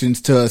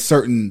donations to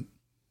certain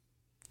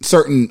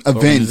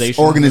events,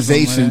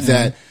 organizations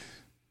that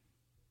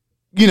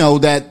you know,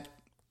 that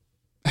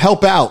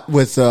help out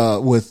with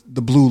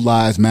the Blue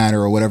Lives Matter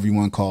or whatever you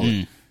want to call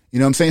it. You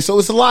know what I'm saying? So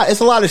it's a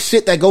lot of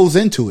shit that goes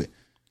into it.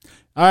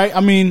 All right.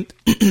 I mean,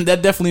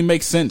 that definitely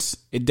makes sense.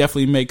 It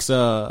definitely makes,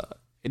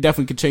 it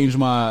definitely could change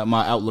my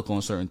outlook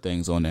on certain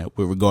things on that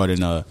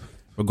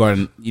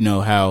regarding, you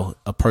know, how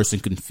a person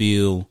can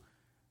feel,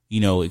 you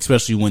know,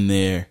 especially when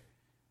they're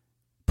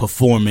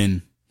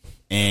performing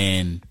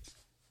and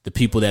the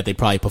people that they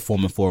probably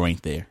performing for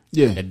ain't there.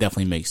 Yeah. That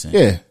definitely makes sense.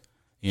 Yeah.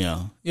 You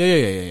know,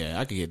 yeah.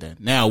 I could get that.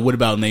 Now, what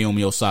about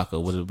Naomi Osaka?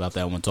 What about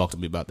that one? Talk to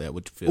me about that.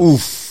 What you feel?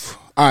 Oof.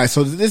 All right,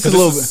 so this is a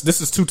little bit. This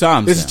is 2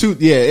 times. This is 2.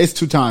 Yeah, it's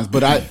 2 times.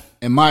 But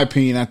in my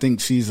opinion, I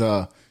think she's.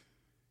 You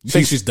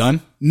think she's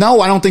done? No,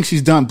 I don't think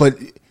she's done. But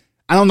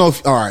I don't know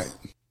if. All right,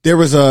 there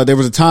was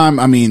a time.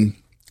 I mean,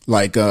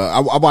 like I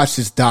watched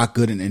this Doc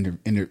Gooden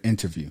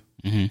interview.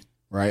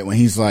 Right when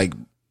he's like,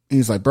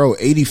 bro,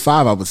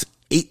 85. I was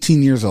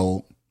 18 years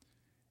old,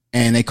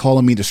 and they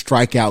calling me the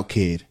strikeout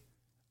kid.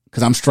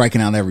 Because I'm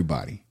striking out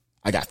everybody.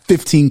 I got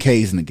 15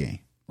 Ks in the game,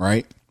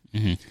 right?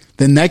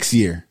 The next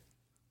year,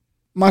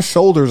 my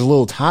shoulder's a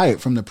little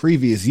tired from the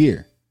previous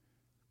year.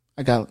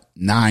 I got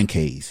 9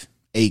 Ks,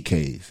 8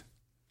 Ks.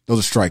 Those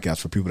are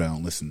strikeouts for people that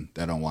don't listen,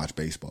 that don't watch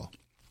baseball.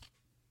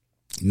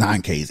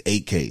 9 Ks,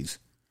 8 Ks.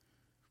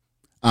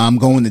 I'm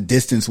going the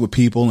distance with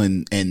people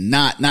and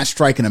not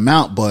striking them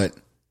out, but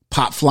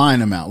pop flying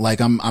them out. Like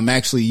I'm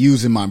actually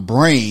using my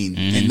brain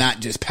and not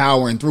just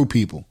powering through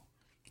people.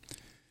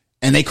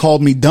 And they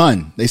called me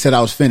done. They said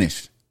I was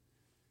finished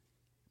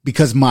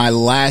because my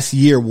last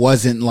year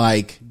wasn't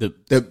like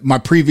my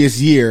previous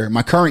year.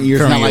 My current year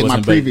is not like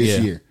my previous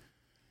year.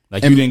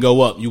 Like you didn't go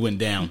up, you went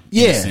down.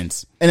 Yeah,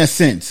 in a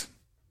sense,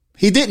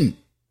 he didn't.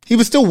 He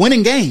was still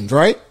winning games,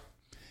 right?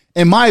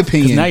 In my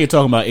opinion. Now you're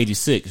talking about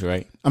 86,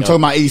 right? I'm talking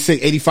about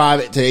 86,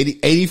 85 to 80,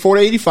 84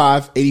 to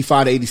 85,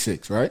 85 to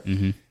 86, right?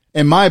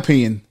 In my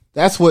opinion,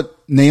 that's what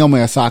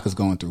Naomi Osaka's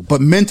going through, but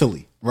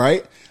mentally,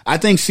 right? I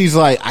think she's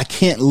like, I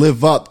can't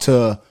live up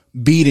to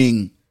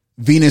beating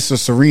Venus or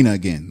Serena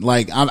again.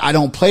 Like I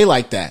don't play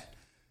like that.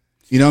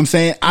 You know what I'm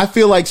saying? I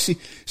feel like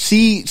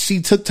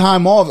she took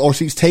time off, or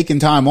she's taking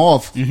time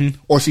off,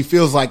 or she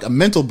feels like a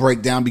mental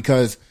breakdown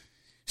because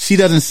she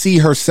doesn't see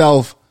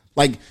herself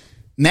like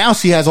now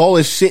she has all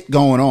this shit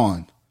going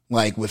on,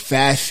 like with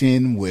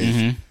fashion,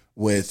 with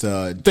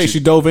think she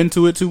dove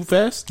into it too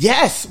fast?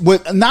 Yes,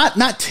 with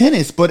not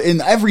tennis, but in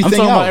everything I'm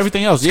talking else. about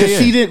everything else. Yeah, because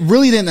she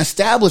didn't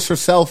establish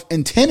herself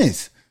in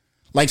tennis.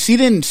 Like she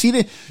didn't.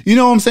 You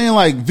know what I'm saying?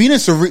 Like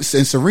Venus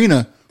and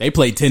Serena, they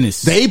played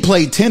tennis.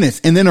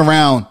 And then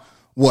around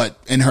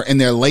in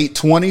their late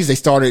 20s, they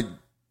started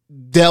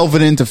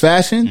delving into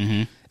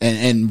fashion,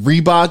 and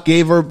Reebok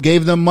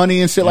gave them money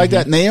and shit like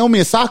that.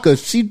 Naomi Osaka,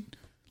 she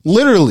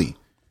literally,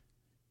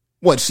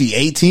 she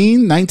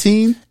 18,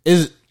 19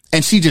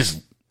 and she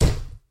just.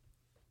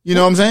 You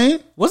know what I'm saying?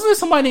 Wasn't there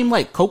somebody named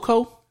like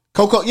Coco?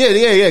 Coco,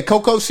 yeah.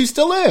 Coco, she's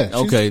still there.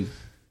 Okay.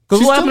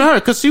 Because what happened to her?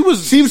 Because she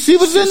was in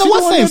the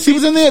what's name? She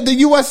was in the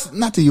U.S.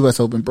 Not the U.S.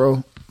 Open,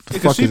 bro.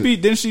 Because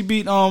didn't she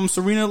beat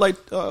Serena like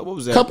what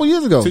was that? A couple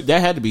years ago.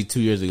 That had to be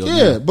 2 years ago.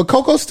 Yeah, but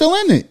Coco's still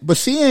in it. But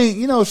she ain't.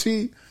 You know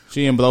she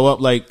didn't blow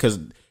up like because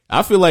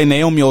I feel like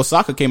Naomi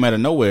Osaka came out of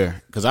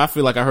nowhere because I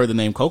feel like I heard the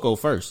name Coco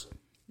first.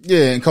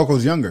 Yeah, and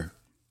Coco's younger.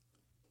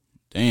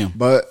 Damn,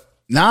 but.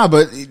 Nah,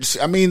 but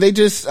I mean, they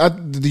just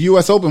the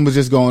U.S. Open was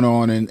just going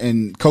on,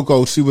 and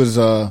Coco, she was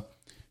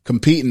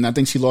competing. I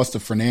think she lost to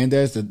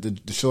Fernandez,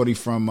 the shorty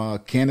from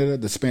Canada,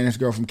 the Spanish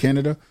girl from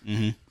Canada.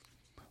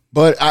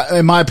 But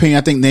in my opinion,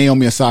 I think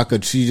Naomi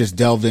Osaka, she just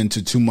delved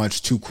into too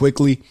much too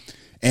quickly,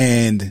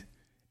 and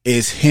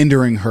is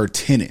hindering her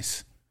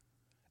tennis.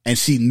 And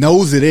she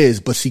knows it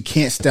is, but she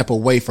can't step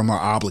away from her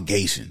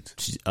obligations.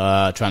 She's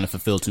trying to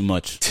fulfill too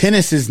much.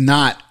 Tennis is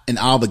not an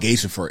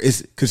obligation for her.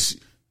 It's because.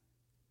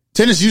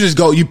 Tennis, you just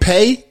go, you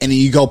pay, and then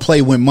you go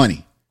play, win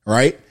money,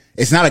 right?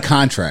 It's not a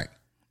contract.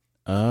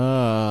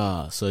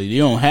 So you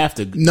don't have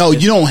to. No,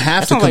 you don't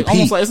have to compete.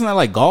 Almost like, isn't that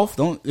like golf?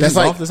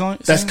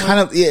 That's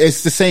kind of,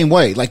 it's the same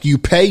way. Like you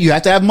pay, you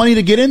have to have money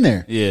to get in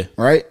there. Yeah.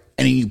 Right?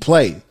 And then you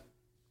play.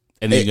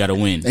 and then you got to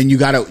win. And you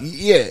got to,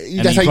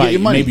 that's how you get your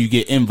money. Maybe you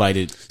get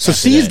invited. So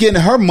she's getting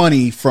her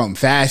money from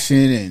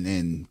fashion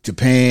and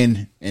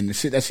Japan and the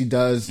shit that she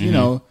does. You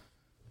know,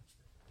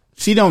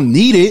 she don't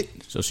need it.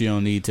 So she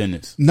don't need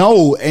tennis.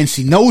 No, and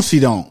she knows she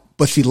don't,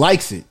 but she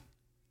likes it,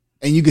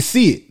 and you can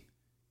see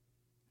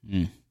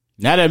it.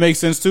 Now that makes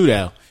sense too,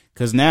 now,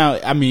 because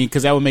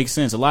that would make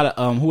sense. A lot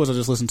of who was I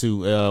just listening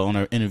to on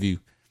our interview?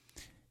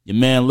 Your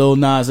man Lil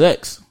Nas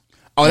X.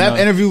 Oh, that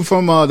interview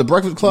from the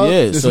Breakfast Club.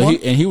 Yeah, so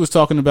he was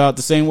talking about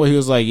the same way. He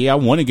was like, "Yeah, I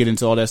want to get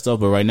into all that stuff,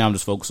 but right now I'm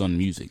just focused on the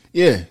music."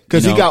 Yeah,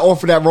 because he got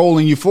offered that role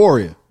in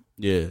Euphoria.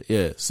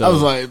 Yeah. So I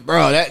was like,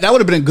 bro, that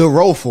would have been a good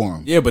role for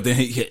him. Yeah, but then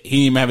he didn't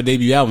even have a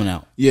debut album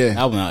out. Yeah,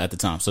 album out at the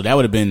time, so that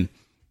would have been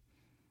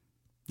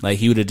like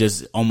he would have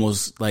just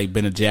almost like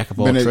been a jack of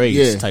all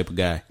trades type of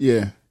guy.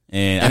 Yeah,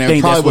 and I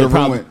think that's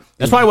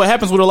probably what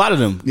happens with a lot of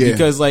them. Yeah.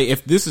 Because like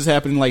if this is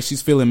happening, like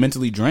she's feeling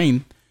mentally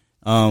drained.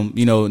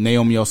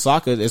 Naomi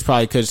Osaka, it's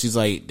probably because she's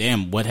like,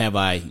 damn, what have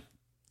I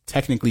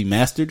technically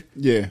mastered?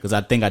 Yeah. Because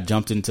I think I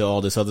jumped into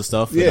all this other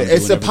stuff. Yeah,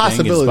 it's a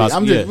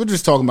possibility. We're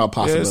just talking about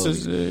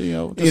possibilities.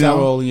 Just our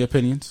all your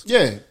opinions.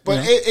 Yeah,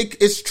 but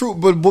it's true.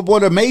 But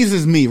what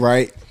amazes me,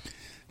 right?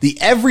 The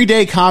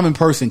everyday common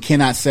person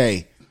cannot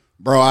say,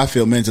 bro, I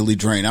feel mentally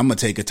drained. I'm going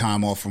to take a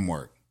time off from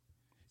work.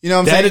 You know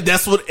what I'm saying?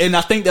 That's what, and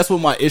I think that's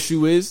what my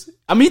issue is.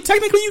 I mean,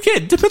 technically you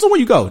can. Depends on where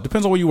you go.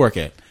 Depends on where you work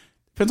at.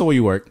 Depends on where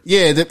you work.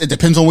 Yeah, it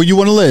depends on where you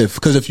want to live.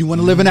 Because if you want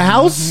to live in a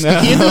house, you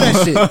can't do that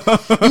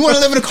shit. You want to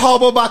live in a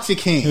cardboard box, you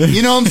can't.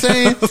 You know what I'm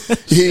saying?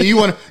 You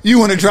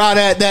want to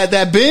drive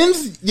that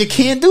Benz, you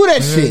can't do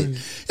that shit.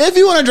 If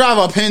you want to drive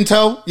a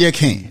Pinto, you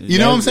can. You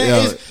know what I'm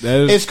saying?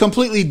 It's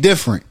completely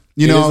different.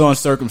 You know, it is on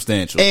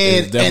circumstantial,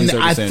 and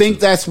I think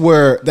that's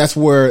where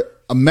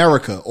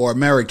America or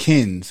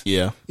Americans.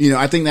 Yeah,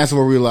 I think that's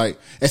where we're like,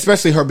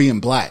 especially her being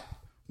black.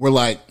 We're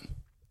like,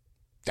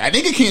 that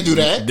nigga can't do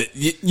that.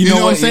 You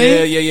know what I'm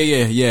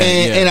saying? Yeah.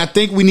 And I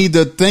think we need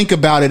to think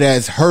about it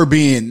as her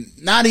being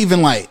not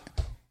even like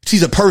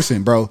she's a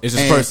person, bro. It's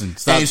a person.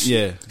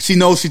 She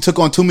knows she took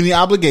on too many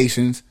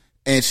obligations,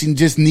 and she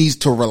just needs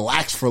to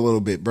relax for a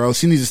little bit, bro.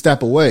 She needs to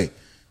step away.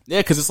 Yeah,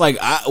 because it's like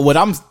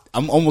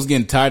I'm almost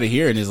getting tired of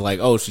hearing is like,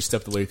 oh, she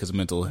stepped away because of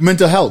mental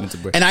health.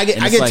 And I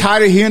get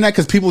tired of hearing that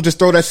because people just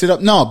throw that shit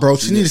up. No, bro,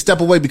 she needs to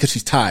step away because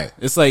she's tired.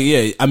 It's like,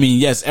 I mean,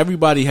 yes,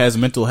 everybody has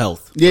mental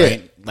health. Yeah.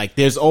 Right? Like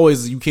there's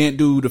always, you can't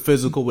do the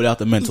physical without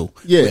the mental.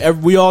 Yeah.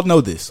 We all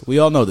know this.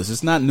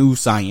 It's not new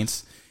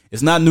science.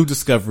 It's not new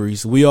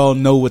discoveries. We all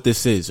know what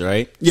this is,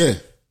 right? Yeah.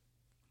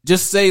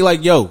 Just say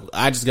like, yo,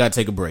 I just got to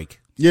take a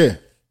break. Yeah.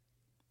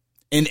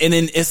 And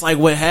then it's like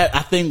I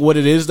think what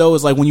it is though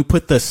is like when you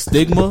put the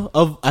stigma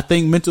of I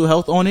think mental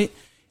health on it,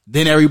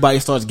 then everybody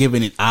starts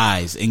giving it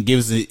eyes and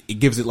gives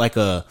it like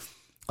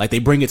they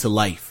bring it to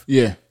life.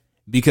 Yeah.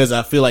 Because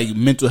I feel like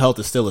mental health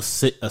is still a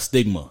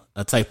stigma,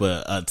 a type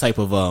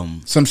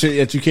of some shit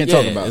that you can't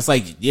talk about. It's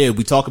like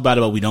we talk about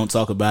it, but we don't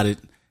talk about it.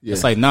 Yeah.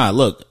 It's like, nah,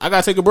 look, I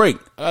gotta take a break.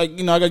 I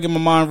gotta get my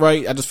mind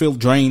right. I just feel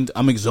drained.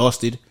 I'm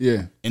exhausted.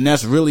 Yeah, and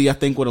that's really I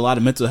think what a lot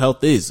of mental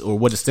health is, or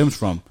what it stems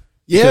from.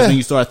 Yeah, because when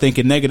you start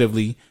thinking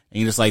negatively,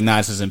 and you're just like, nah,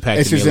 it's just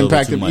impacting me a little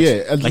bit too much.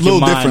 Yeah, a like little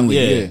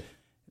differently. Yeah,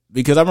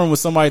 because I remember when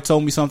somebody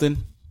told me something,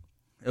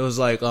 it was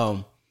like,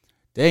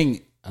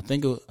 dang, I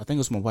think it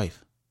was my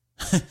wife.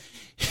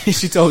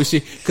 She told me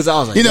because I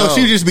was like,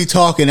 she'd just be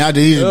talking out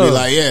there, be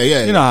like,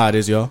 yeah. You know how it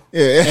is, y'all.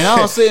 Yeah. And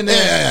I was sitting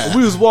there,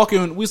 we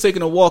was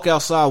taking a walk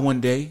outside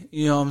one day,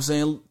 you know what I'm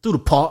saying, through the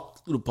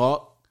park. Would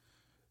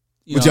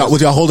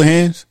y'all holding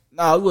hands?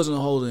 No, we wasn't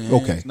holding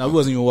hands. Okay. No, we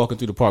wasn't even walking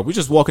through the park. We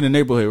just walking in the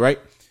neighborhood, right?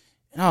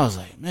 And I was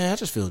like, man, I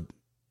just feel,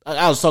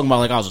 I was talking about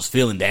like I was just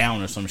feeling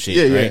down or some shit,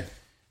 right? Yeah.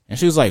 And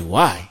she was like,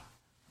 why?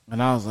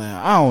 And I was like,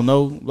 I don't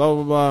know, blah,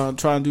 blah, blah,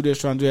 trying to do this,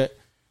 trying to do that.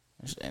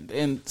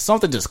 And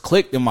something just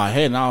clicked in my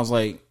head, and I was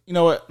like, you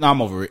know what? Now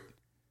I'm over it.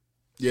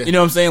 Yeah. You know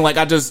what I'm saying? Like,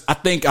 I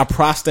think I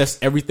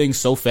processed everything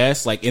so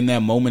fast, like in that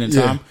moment in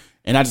time,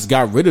 and I just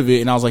got rid of it,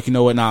 and I was like, you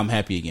know what? Now I'm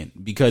happy again.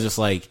 Because it's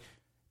like,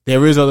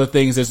 there is other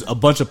things. There's a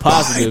bunch of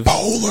positives.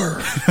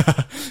 Bipolar.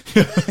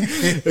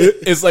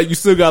 It's like you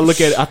still got to look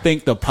at, I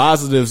think, the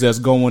positives that's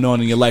going on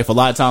in your life. A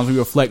lot of times we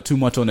reflect too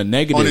much on the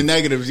negatives. On the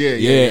negatives, yeah.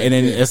 And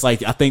then it's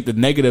like, I think the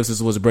negatives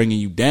is what's bringing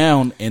you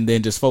down, and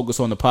then just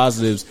focus on the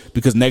positives,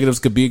 because negatives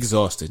could be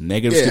exhausting.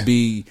 Negatives could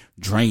be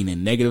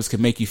draining. Negatives could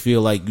make you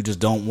feel like you just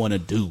don't want to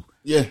do.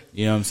 Yeah.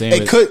 You know what I'm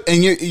saying? It could,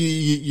 and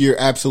you're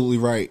absolutely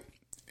right.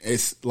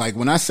 It's like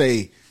when I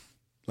say,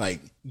 like,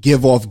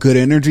 give off good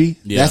energy,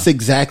 that's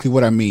exactly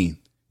what I mean.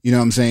 You know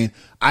what I'm saying?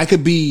 I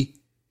could be,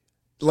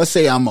 let's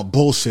say I'm a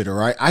bullshitter,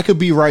 right? I could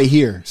be right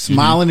here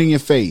smiling in your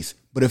face,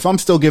 but if I'm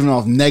still giving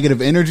off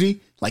negative energy,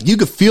 like, you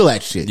could feel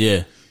that shit.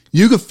 Yeah.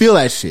 You could feel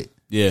that shit.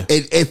 Yeah.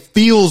 It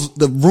feels,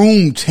 the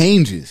room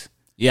changes.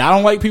 Yeah, I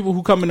don't like people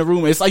who come in the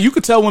room. It's like, you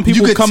could tell when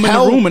people come in the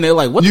room and they're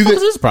like, what the fuck is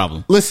this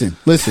problem? Listen,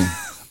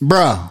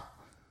 bro.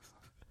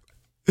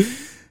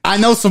 I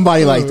know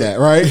somebody like that,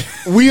 right?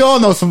 We all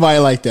know somebody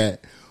like that.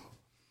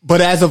 But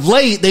as of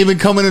late, they've been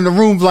coming in the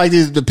rooms like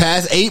this the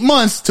past 8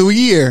 months to a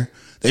year.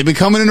 They've been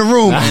coming in the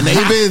room and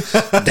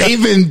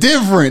they've been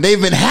different.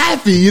 They've been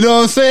happy. You know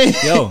what I'm saying?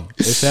 Yo,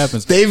 this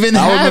happens. They've been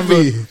happy.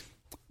 Remember,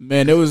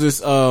 man, there was this,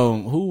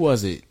 who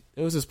was it?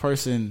 There was this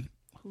person,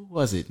 who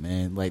was it,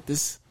 man? Like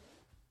this,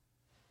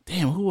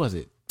 damn, who was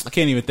it? I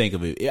can't even think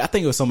of it. I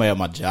think it was somebody at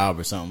my job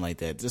or something like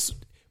that.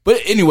 But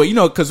anyway, you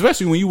know, because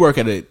especially when you work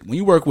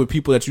with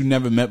people that you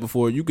never met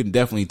before, you can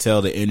definitely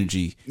tell the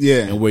energy.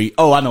 Yeah. And where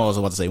I know what I was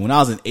about to say. When I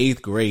was in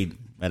 8th grade,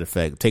 matter of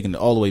fact, taking it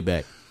all the way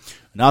back.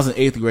 When I was in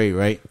 8th grade,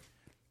 right?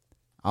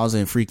 I was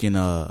in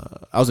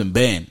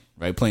band,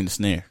 right? Playing the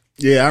snare.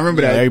 Yeah, I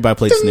remember that. Everybody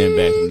played the snare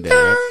back in the day,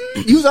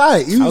 right? You was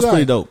alright. I was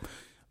pretty dope.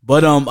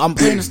 But I'm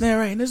playing the snare,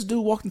 right? And this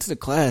dude walked into the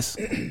class.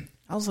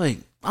 I was like,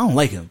 I don't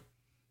like him.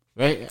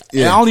 Right?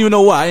 Yeah. And I don't even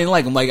know why I didn't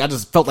like him. Like, I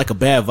just felt like a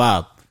bad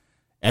vibe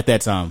at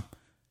that time.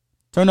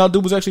 Turned out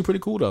dude was actually pretty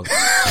cool though. Could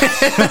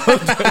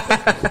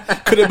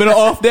have been an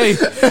off day.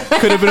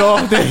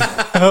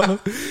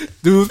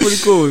 Dude was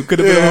pretty cool. Could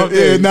have been an off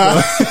day.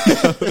 Nah.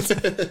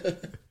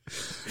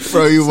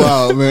 Bro, you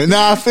wild, man.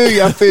 Nah, I feel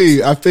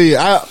you.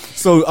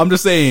 So I'm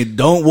just saying,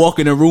 don't walk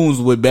in the rooms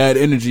with bad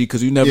energy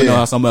because you never know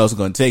how somebody else is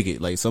going to take it.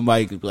 Like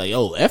somebody could be like,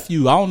 "Oh, F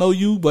you, I don't know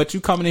you, but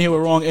you coming in here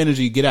with wrong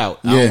energy, get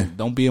out.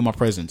 Don't be in my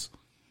presence."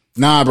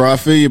 Nah, bro, I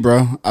feel you,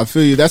 bro. I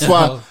feel you. That's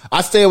why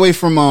I stay away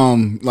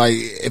from like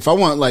if I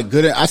want like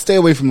good, I stay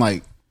away from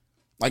like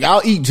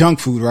I'll eat junk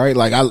food, right?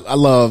 Like I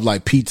love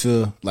like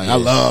pizza, like I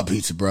love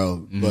pizza,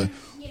 bro.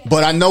 Mm-hmm.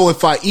 But I know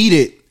if I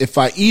eat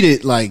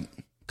it like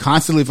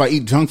constantly, if I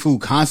eat junk food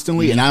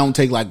constantly and I don't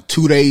take like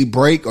 2-day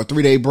break or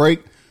 3-day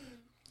break,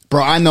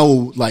 bro, I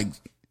know like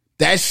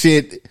that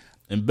shit.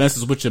 It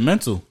messes with your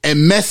mental. It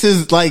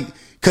messes like,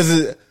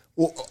 cause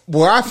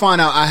where I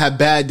find out I have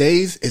bad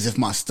days is if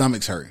my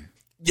stomach's hurting.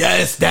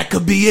 Yes, that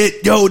could be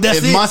it. Yo, that's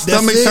it. If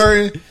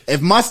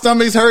my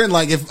stomach's hurting,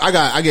 like if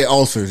I get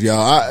ulcers, y'all.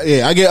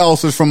 I get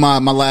ulcers from my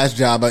last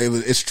job.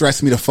 It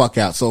stressed me the fuck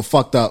out. So it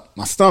fucked up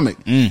my stomach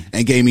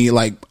and gave me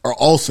like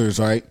ulcers,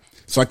 right?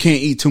 So I can't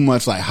eat too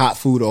much like hot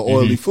food or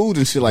oily food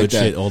and shit like good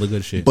that. Shit, all the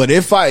good shit. But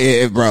if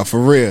bro, for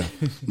real,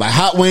 like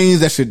hot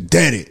wings, that shit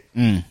dead it.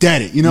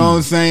 Dead it. You know what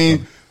I'm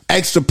saying?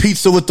 Extra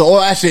pizza with the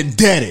oil, that shit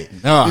dead it. You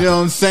know what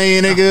I'm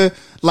saying, nigga?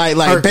 Like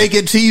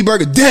bacon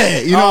cheeseburger,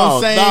 dead. You know what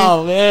I'm saying?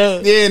 No,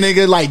 man. Yeah,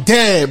 nigga, like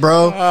dead,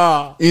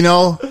 bro. You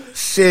know,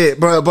 shit,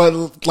 bro.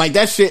 But like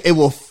that shit, it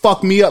will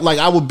fuck me up. Like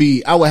I would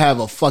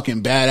have a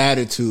fucking bad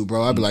attitude,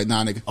 bro. I'd be like,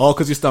 nah, nigga. All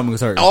because your stomach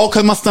is hurt. All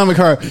because my stomach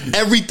hurt.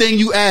 Everything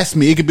you ask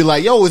me, it could be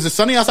like, yo, is it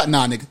sunny outside?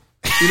 Nah, nigga.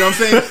 You know what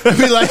I'm saying? It'd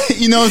be like,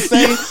 you know what I'm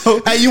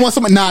saying? Hey, you want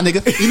something? Nah,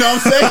 nigga. You know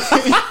what I'm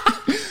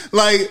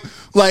saying?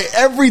 Like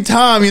every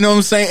time, you know what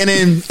I'm saying?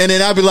 And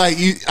then I'd be like,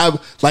 it'd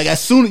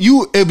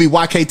be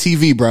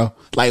YKTV, bro.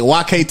 Like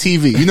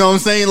YKTV. You know what I'm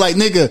saying? Like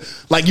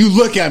nigga, like you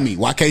look at me,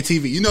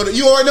 YKTV. You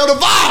already know the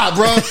vibe,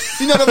 bro.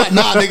 You know the vibe.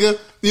 Nah, nigga.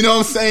 You know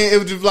what I'm saying? It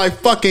was just like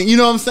fucking, you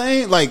know what I'm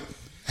saying? Like,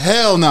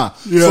 hell nah.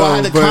 Yo, so I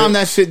had to calm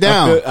that shit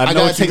down. I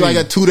gotta take like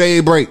a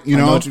 2-day break, you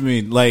know? I know what you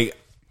mean. Like,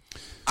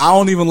 I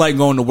don't even like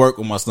going to work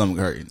with my stomach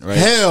hurting, right?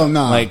 Hell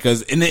no. Like,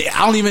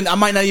 I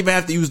might not even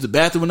have to use the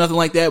bathroom or nothing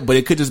like that, but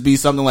it could just be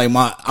something like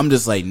I'm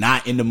just like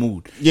not in the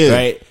mood. Yeah.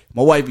 Right?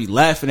 My wife be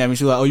laughing at me.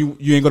 She's like, oh, you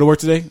ain't go to work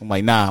today? I'm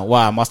like, nah,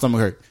 why? My stomach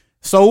hurt.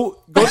 So,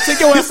 go take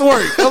your ass to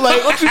work. I'm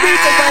like, what you mean take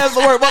my ass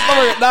to work? My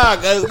stomach hurt. Nah,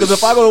 because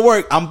if I go to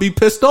work, I'm be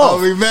pissed off.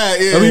 I'll be mad,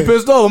 yeah. I'll be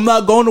pissed off. I'm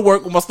not going to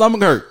work when my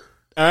stomach hurt.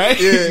 All right?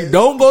 Yeah.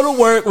 Don't go to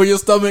work when your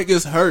stomach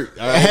is hurt.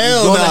 All right?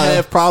 Hell You're gonna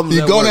have problems.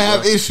 You're gonna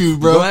have issues,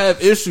 bro. You're gonna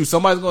have issues.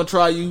 Somebody's gonna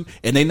try you,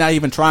 and they're not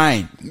even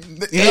trying.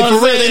 They're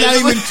not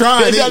even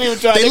trying.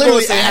 They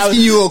literally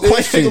asking you a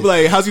question. They be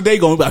like, how's your day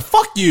going? Be like,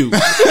 fuck you.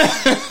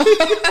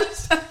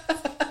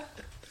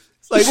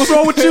 Like, what's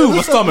wrong with you?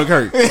 My stomach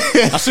hurt.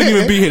 I shouldn't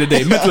even be here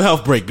today. Mental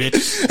health break,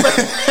 bitch.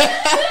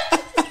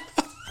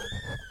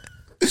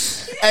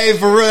 Hey,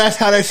 for real, that's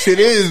how that shit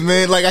is,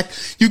 man. Like, I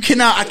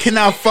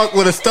cannot fuck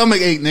with a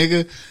stomach ache,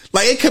 nigga.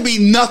 Like, it could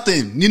be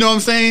nothing. You know what I'm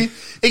saying?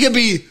 It could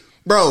be,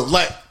 bro,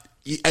 like,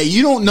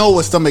 you don't know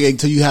a stomach ache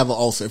till you have an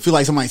ulcer. It feel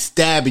like somebody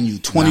stabbing you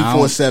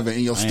 24/7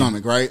 in your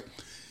stomach, right?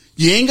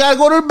 You ain't gotta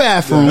go to the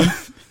bathroom.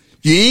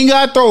 You ain't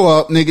gotta throw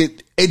up,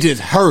 nigga. It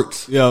just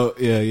hurts. Yo,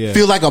 yeah.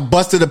 Feel like a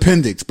busted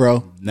appendix,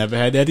 bro. Never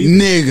had that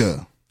either.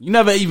 Nigga. You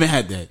never even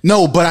had that.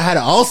 No, but I had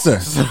an ulcer.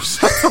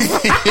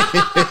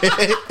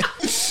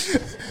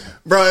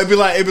 Bro, it'd be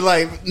like,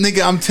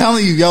 nigga, I'm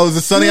telling you, yo, is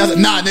it sunny outside?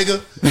 Nah,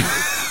 nigga.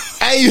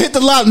 Hey, you hit the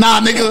lock.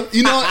 Nah, nigga.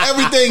 You know,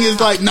 everything is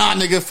like, nah,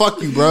 nigga,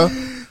 fuck you, bro.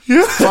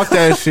 Fuck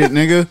that shit,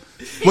 nigga.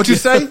 What you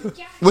say?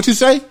 What you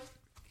say?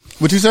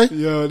 What you say?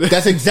 Yo,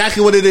 that's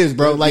exactly what it is,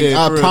 bro. Like,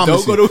 I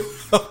promise you.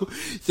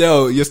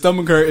 Yo, your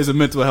stomach hurt is a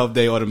mental health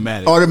day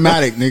automatic.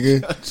 Automatic,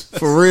 nigga.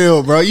 For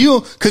real, bro.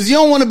 Cause you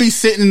don't want to be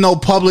sitting in no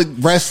public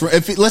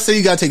restroom. Let's say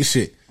you gotta take a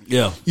shit.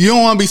 Yeah. You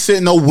don't want to be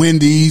sitting no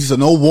Wendy's or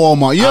no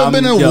Walmart. You ever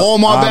been in a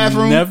Walmart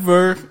bathroom?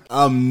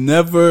 I'm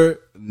never.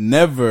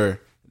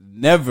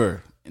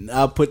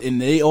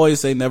 And they always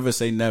say never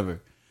say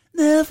never.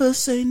 Never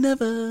say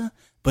never.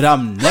 But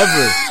I'm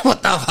never.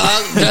 What the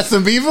fuck?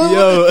 Justin Bieber?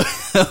 Yo.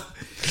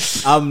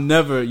 I'm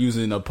never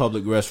using a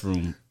public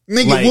restroom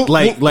Nigga,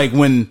 like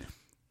when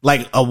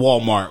a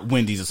Walmart,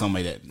 Wendy's, or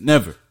something like that.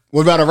 Never.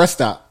 What about a rest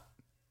stop?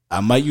 I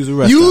might use a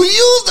rest You stop.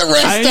 used the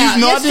rest stop.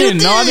 No,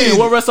 I didn't.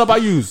 What rest stop I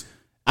use?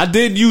 I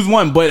did use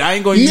one, but I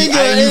ain't gonna use.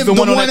 I ain't use the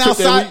one on that trip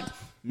outside. that we,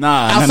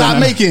 Nah, outside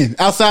Macon,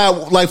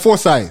 outside like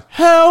Forsyth.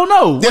 Hell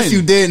no. Yes,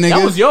 you did, nigga.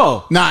 That was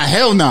y'all. Nah,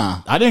 hell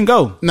nah. I didn't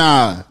go.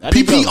 Nah,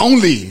 PP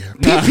only.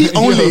 PP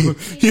only.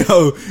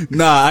 Yo,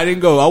 nah, I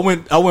didn't go. I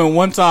went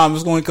one time. It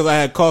was only because I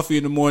had coffee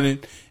in the morning,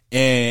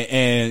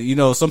 and you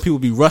know, some people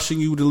be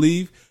rushing you to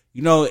leave.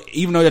 You know,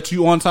 even though that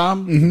you on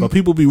time, but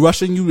people be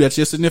rushing you. That's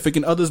your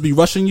significant others be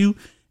rushing you,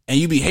 and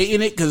you be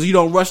hating it because you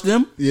don't rush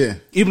them. Yeah.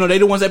 Even though they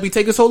the ones that be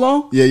taking so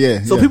long.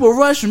 Yeah. So people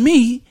rush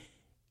me.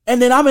 And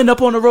then I'm end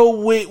up on the road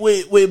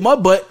with my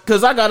butt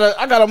because I got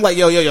I'm like,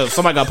 yo,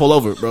 somebody got to pull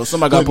over, bro.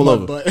 Somebody got to pull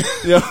over.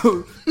 Yo,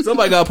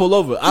 somebody got to pull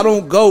over. I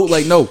don't go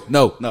like, no,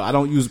 I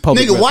don't use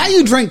public. Nigga, why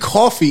you drink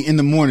coffee in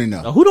the morning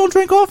though? Who don't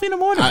drink coffee in the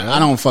morning? I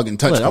don't fucking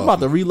touch coffee. I'm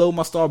about to reload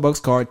my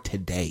Starbucks card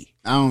today.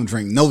 I don't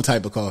drink no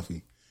type of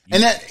coffee.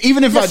 And that,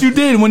 even if you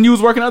did when you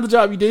was working at the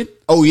job, you did.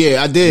 Oh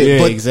yeah, I did. Yeah,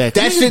 but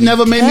exactly. That shit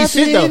never made me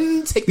shit though.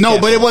 No,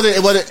 but it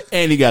wasn't.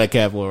 And he got a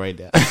cap on right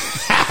there.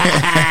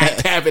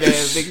 Cap it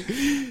ass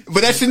nigga.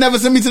 But that shit never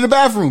sent me to the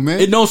bathroom, man.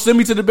 It don't send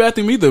me to the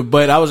bathroom either.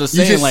 But I was just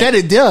saying, you just said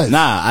it does.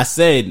 Nah, I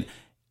said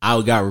I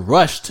got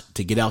rushed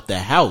to get out the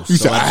house. You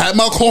said I had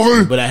my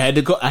coffee, but I had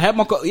to go. I had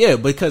my yeah,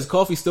 because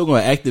coffee's still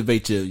going to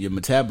activate your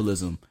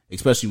metabolism,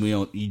 especially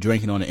when you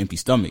drinking on an empty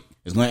stomach.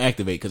 It's going to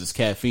activate because it's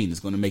caffeine.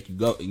 It's going to make you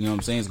go. You know what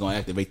I'm saying? It's going to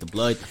activate the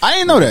blood. I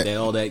didn't know that.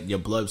 All that your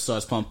blood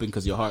starts pumping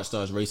because your heart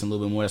starts racing a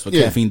little bit more. That's what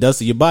caffeine does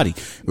to your body,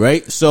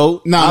 right?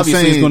 So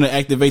obviously it's going to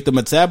activate the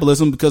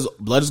metabolism because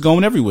blood is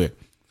going everywhere.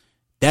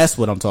 That's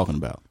what I'm talking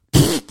about.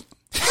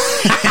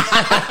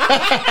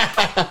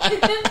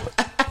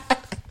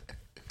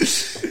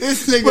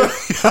 This nigga.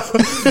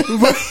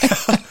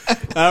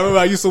 I remember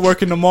I used to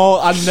work in the mall.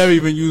 I never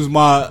even used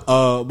my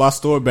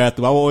store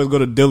bathroom. I would always go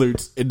to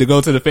Dillard's to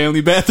go to the family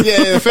bathroom.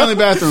 Yeah, family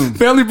bathroom.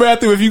 Family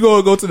bathroom. If you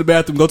go to the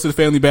bathroom, go to the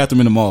family bathroom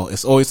in the mall.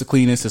 It's always the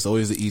cleanest. It's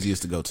always the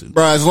easiest to go to.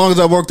 Bro, as long as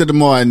I worked at the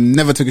mall, I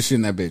never took a shit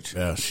in that bitch.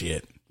 Oh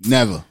shit,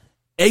 never.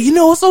 And you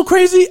know what's so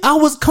crazy? I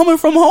was coming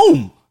from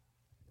home.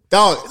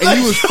 Dog, and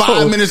you was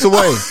 5 minutes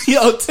away.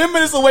 10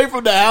 minutes away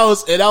from the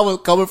house, and I was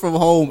coming from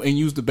home and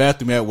used the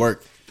bathroom at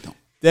work.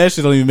 That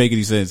shit don't even make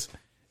any sense.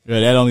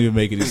 Yeah, that don't even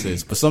make any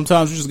sense. But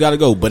sometimes you just gotta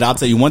go. But I'll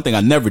tell you one thing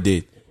I never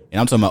did. And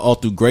I'm talking about all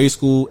through grade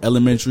school,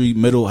 elementary,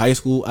 middle, high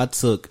school. I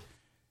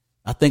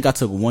think I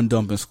took one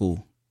dump in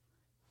school.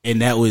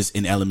 And that was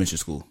in elementary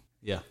school.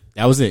 Yeah.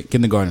 That was it.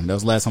 Kindergarten. That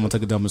was the last time I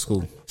took a dump in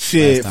school.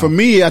 Shit. For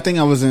me, I think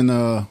I was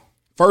in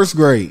first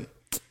grade.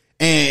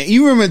 And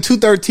you remember in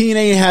 213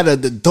 they had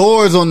the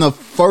doors on the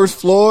first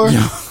floor?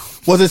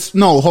 Was it?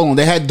 No, hold on.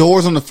 They had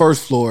doors on the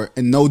first floor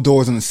and no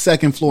doors on the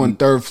second floor and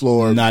third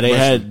floor. Nah, they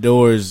had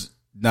doors.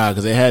 Nah,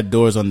 because they had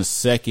doors on the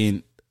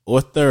second or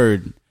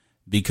third.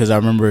 Because I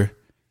remember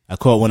I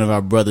caught one of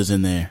our brothers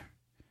in there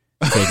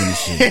taking the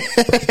shit.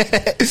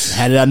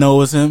 How did I know it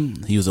was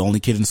him? He was the only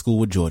kid in school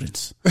with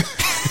Jordans.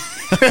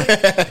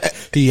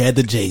 He had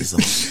the J's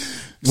on.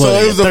 So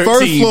it was the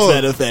first floor.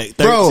 Matter of fact,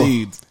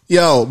 13. Bro,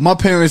 yo, my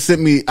parents sent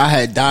me. I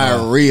had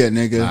diarrhea,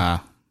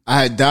 nigga.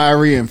 I had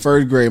diarrhea in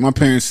first grade. My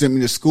parents sent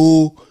me to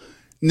school,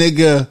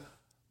 nigga.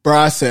 Bro,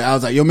 I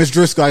was like, yo, Miss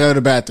Driscoll, I got to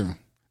the bathroom.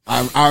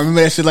 I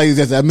remember that shit like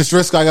that. Miss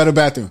Driscoll, I got to the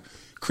bathroom.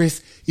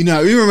 Chris, you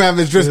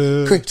remember Miss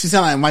Driscoll? Chris, she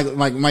sound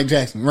like Mike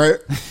Jackson, right?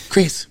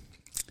 Chris,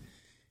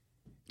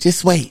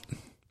 just wait.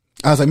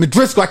 I was like, Miss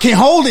Driscoll, I can't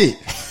hold it.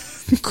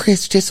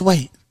 Chris, just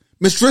wait.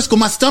 Miss Driscoll,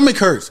 my stomach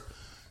hurts.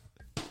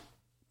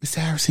 Mr.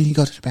 Harrison, you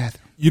go to the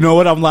bathroom. You know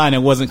what? I'm lying.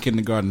 It wasn't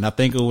kindergarten. I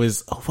think it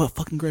was. Oh, what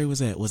fucking grade was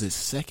that? Was it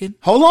second?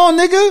 Hold on,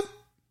 nigga.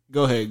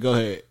 Go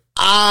ahead.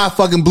 I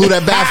fucking blew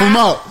that bathroom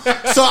up.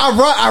 So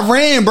I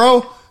ran,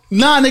 bro.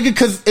 Nah, nigga,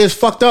 cause it's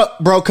fucked up,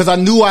 bro. Cause I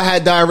knew I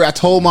had diarrhea. I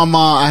told my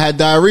mom I had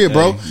diarrhea,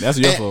 bro. Hey, that's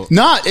your fault.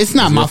 Nah, it's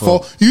not my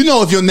fault. You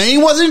know, if your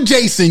name wasn't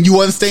Jason, you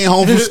wasn't staying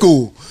home from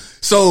school.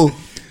 So boy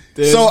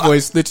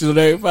snitching on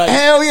everybody.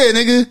 Hell yeah,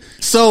 nigga.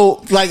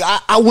 So like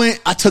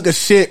I took a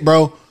shit,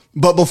 bro.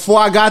 But before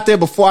I got there,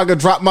 before I could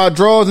drop my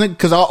drawers, nigga,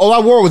 cause all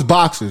I wore was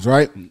boxers,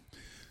 right?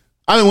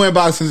 I've been wearing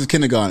boxers since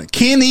kindergarten.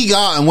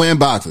 Kindergarten wearing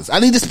boxers. I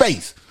need the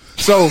space.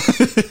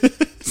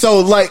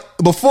 So like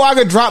before I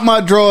could drop my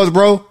drawers,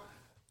 bro,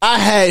 I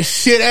had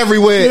shit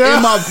everywhere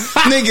in my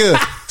nigga.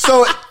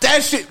 So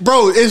that shit,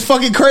 bro, it's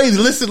fucking crazy.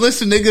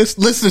 Listen, niggas.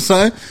 Listen,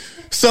 son.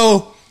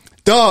 So,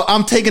 dog,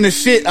 I'm taking a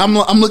shit. I'm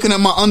looking at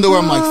my underwear.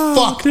 I'm like,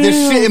 fuck,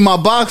 there's shit in my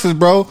boxes,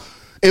 bro.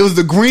 It was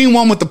the green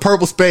one with the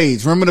purple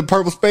spades. Remember the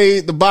purple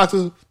spade, the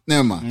boxes?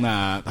 Never mind.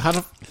 Nah.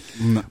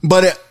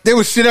 But there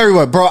was shit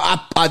everywhere, bro.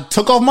 I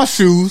took off my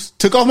shoes,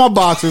 took off my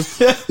boxers,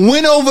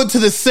 went over to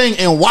the sink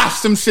and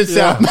washed them shits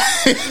out.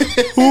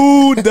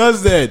 Who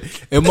does that?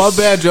 And my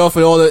bad, y'all,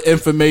 for all the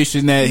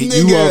information that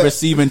you are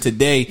receiving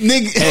today.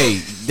 Nigga. Hey,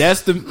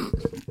 that's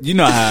you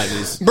know how it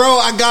is. Bro,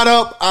 I got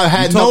up. I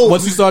had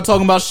once you start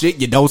talking about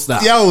shit, you don't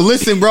stop. Yo,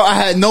 listen, bro. I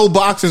had no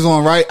boxers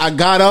on, right? I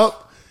got up.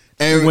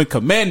 And went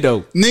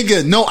commando.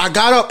 Nigga, no, I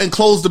got up and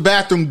closed the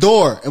bathroom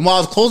door. And while I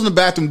was closing the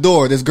bathroom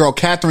door, this girl,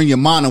 Catherine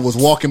Yamana, was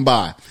walking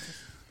by.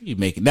 He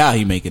making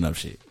up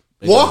shit.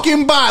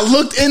 Walking by,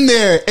 looked in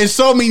there and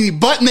saw me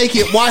butt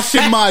naked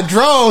washing my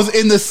drawers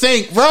in the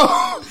sink, bro.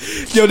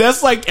 Yo,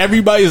 that's like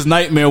everybody's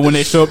nightmare when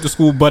they show up to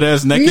school butt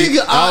ass naked.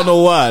 Nigga, I don't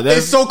know why.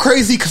 It's so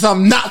crazy because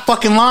I'm not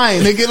fucking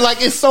lying, nigga. Like,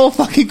 it's so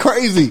fucking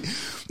crazy.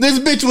 This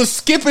bitch was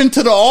skipping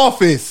to the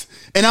office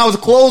and I was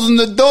closing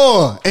the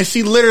door and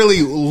she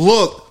literally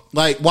looked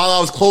like while I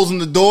was closing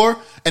the door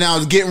and I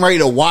was getting ready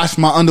to wash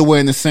my underwear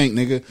in the sink,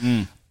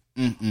 nigga.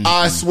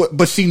 I swear,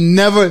 but she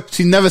never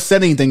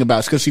said anything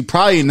about it because she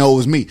probably didn't know it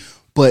was me,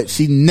 but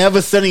she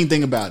never said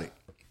anything about it.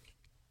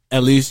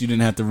 At least you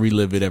didn't have to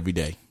relive it every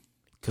day.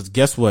 Because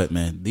guess what,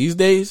 man? These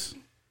days,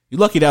 you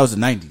lucky that was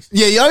the 90s.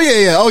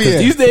 Yeah.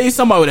 These days,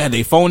 somebody would have had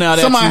their phone out.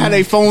 Somebody had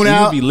their phone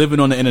out. You'd be living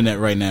on the internet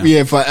right now.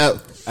 Yeah, forever.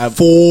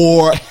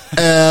 Forever.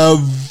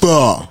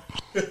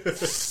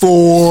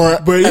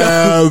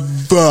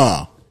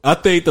 I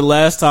think the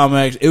last time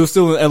it was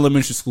still in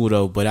elementary school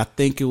though, but I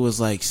think it was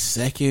like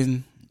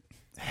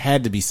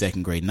had to be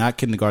second grade, not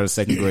kindergarten,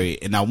 second grade.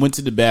 And I went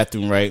to the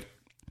bathroom, right?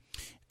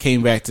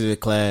 Came back to the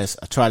class.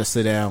 I tried to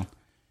sit down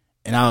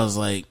and I was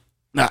like,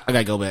 nah, I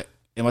gotta go back.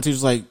 And my teacher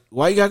was like,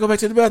 why you gotta go back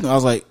to the bathroom? I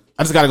was like,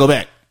 I just gotta go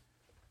back.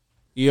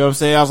 You know what I'm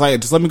saying? I was like,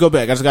 just let me go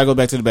back. I just gotta go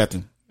back to the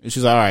bathroom. And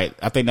she's like, all right,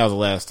 I think that was the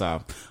last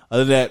time.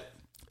 Other than that,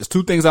 there's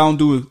two things I don't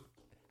do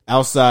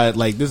outside.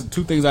 Like, there's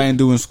two things I didn't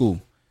do in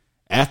school.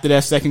 After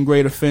that second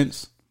grade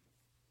offense,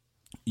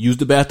 use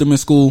the bathroom in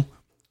school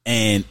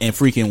and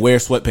freaking wear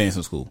sweatpants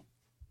in school.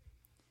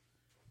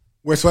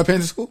 Wear sweatpants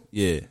in school?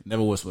 Yeah,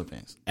 never wore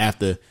sweatpants.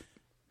 After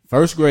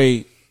first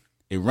grade,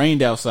 it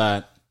rained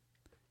outside,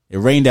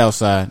 and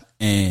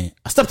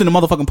I stepped in a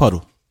motherfucking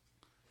puddle.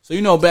 So,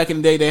 you know, back in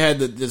the day, they had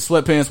the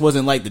sweatpants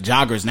wasn't like the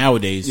joggers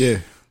nowadays. Yeah.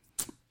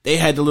 They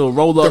had the little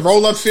roll-up. The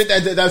roll-up shit,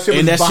 that shit was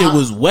and that shit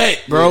was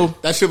wet, bro. Yeah,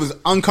 that shit was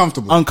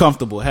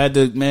uncomfortable. Had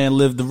to,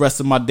 live the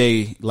rest of my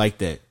day like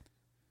that.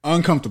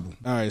 Uncomfortable.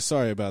 All right,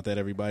 sorry about that,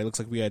 everybody. Looks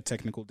like we had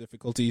technical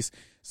difficulties,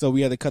 so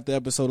we had to cut the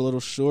episode a little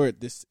short.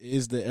 This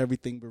is the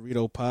Everything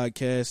Burrito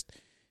podcast.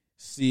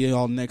 See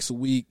y'all next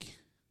week.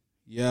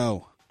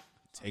 Yo,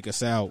 take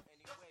us out.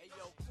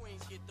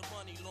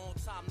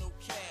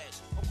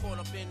 Caught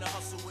up in the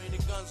hustle where the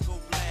guns go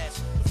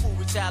blast. The fool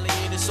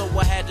retaliated, so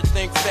I had to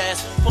think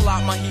fast. Pull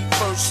out my heat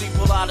first, see,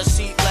 pull out a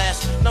seat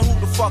last. Now who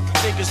the fuck you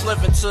think is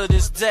living to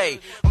this day?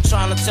 I'm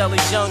trying to tell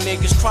these young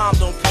niggas crime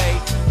don't pay.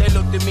 They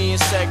looked at me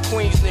and said,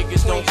 Queens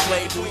niggas don't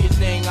play. Do your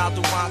thing, I'll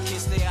do my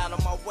kids, stay out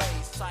of my way.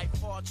 Type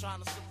hard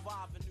trying to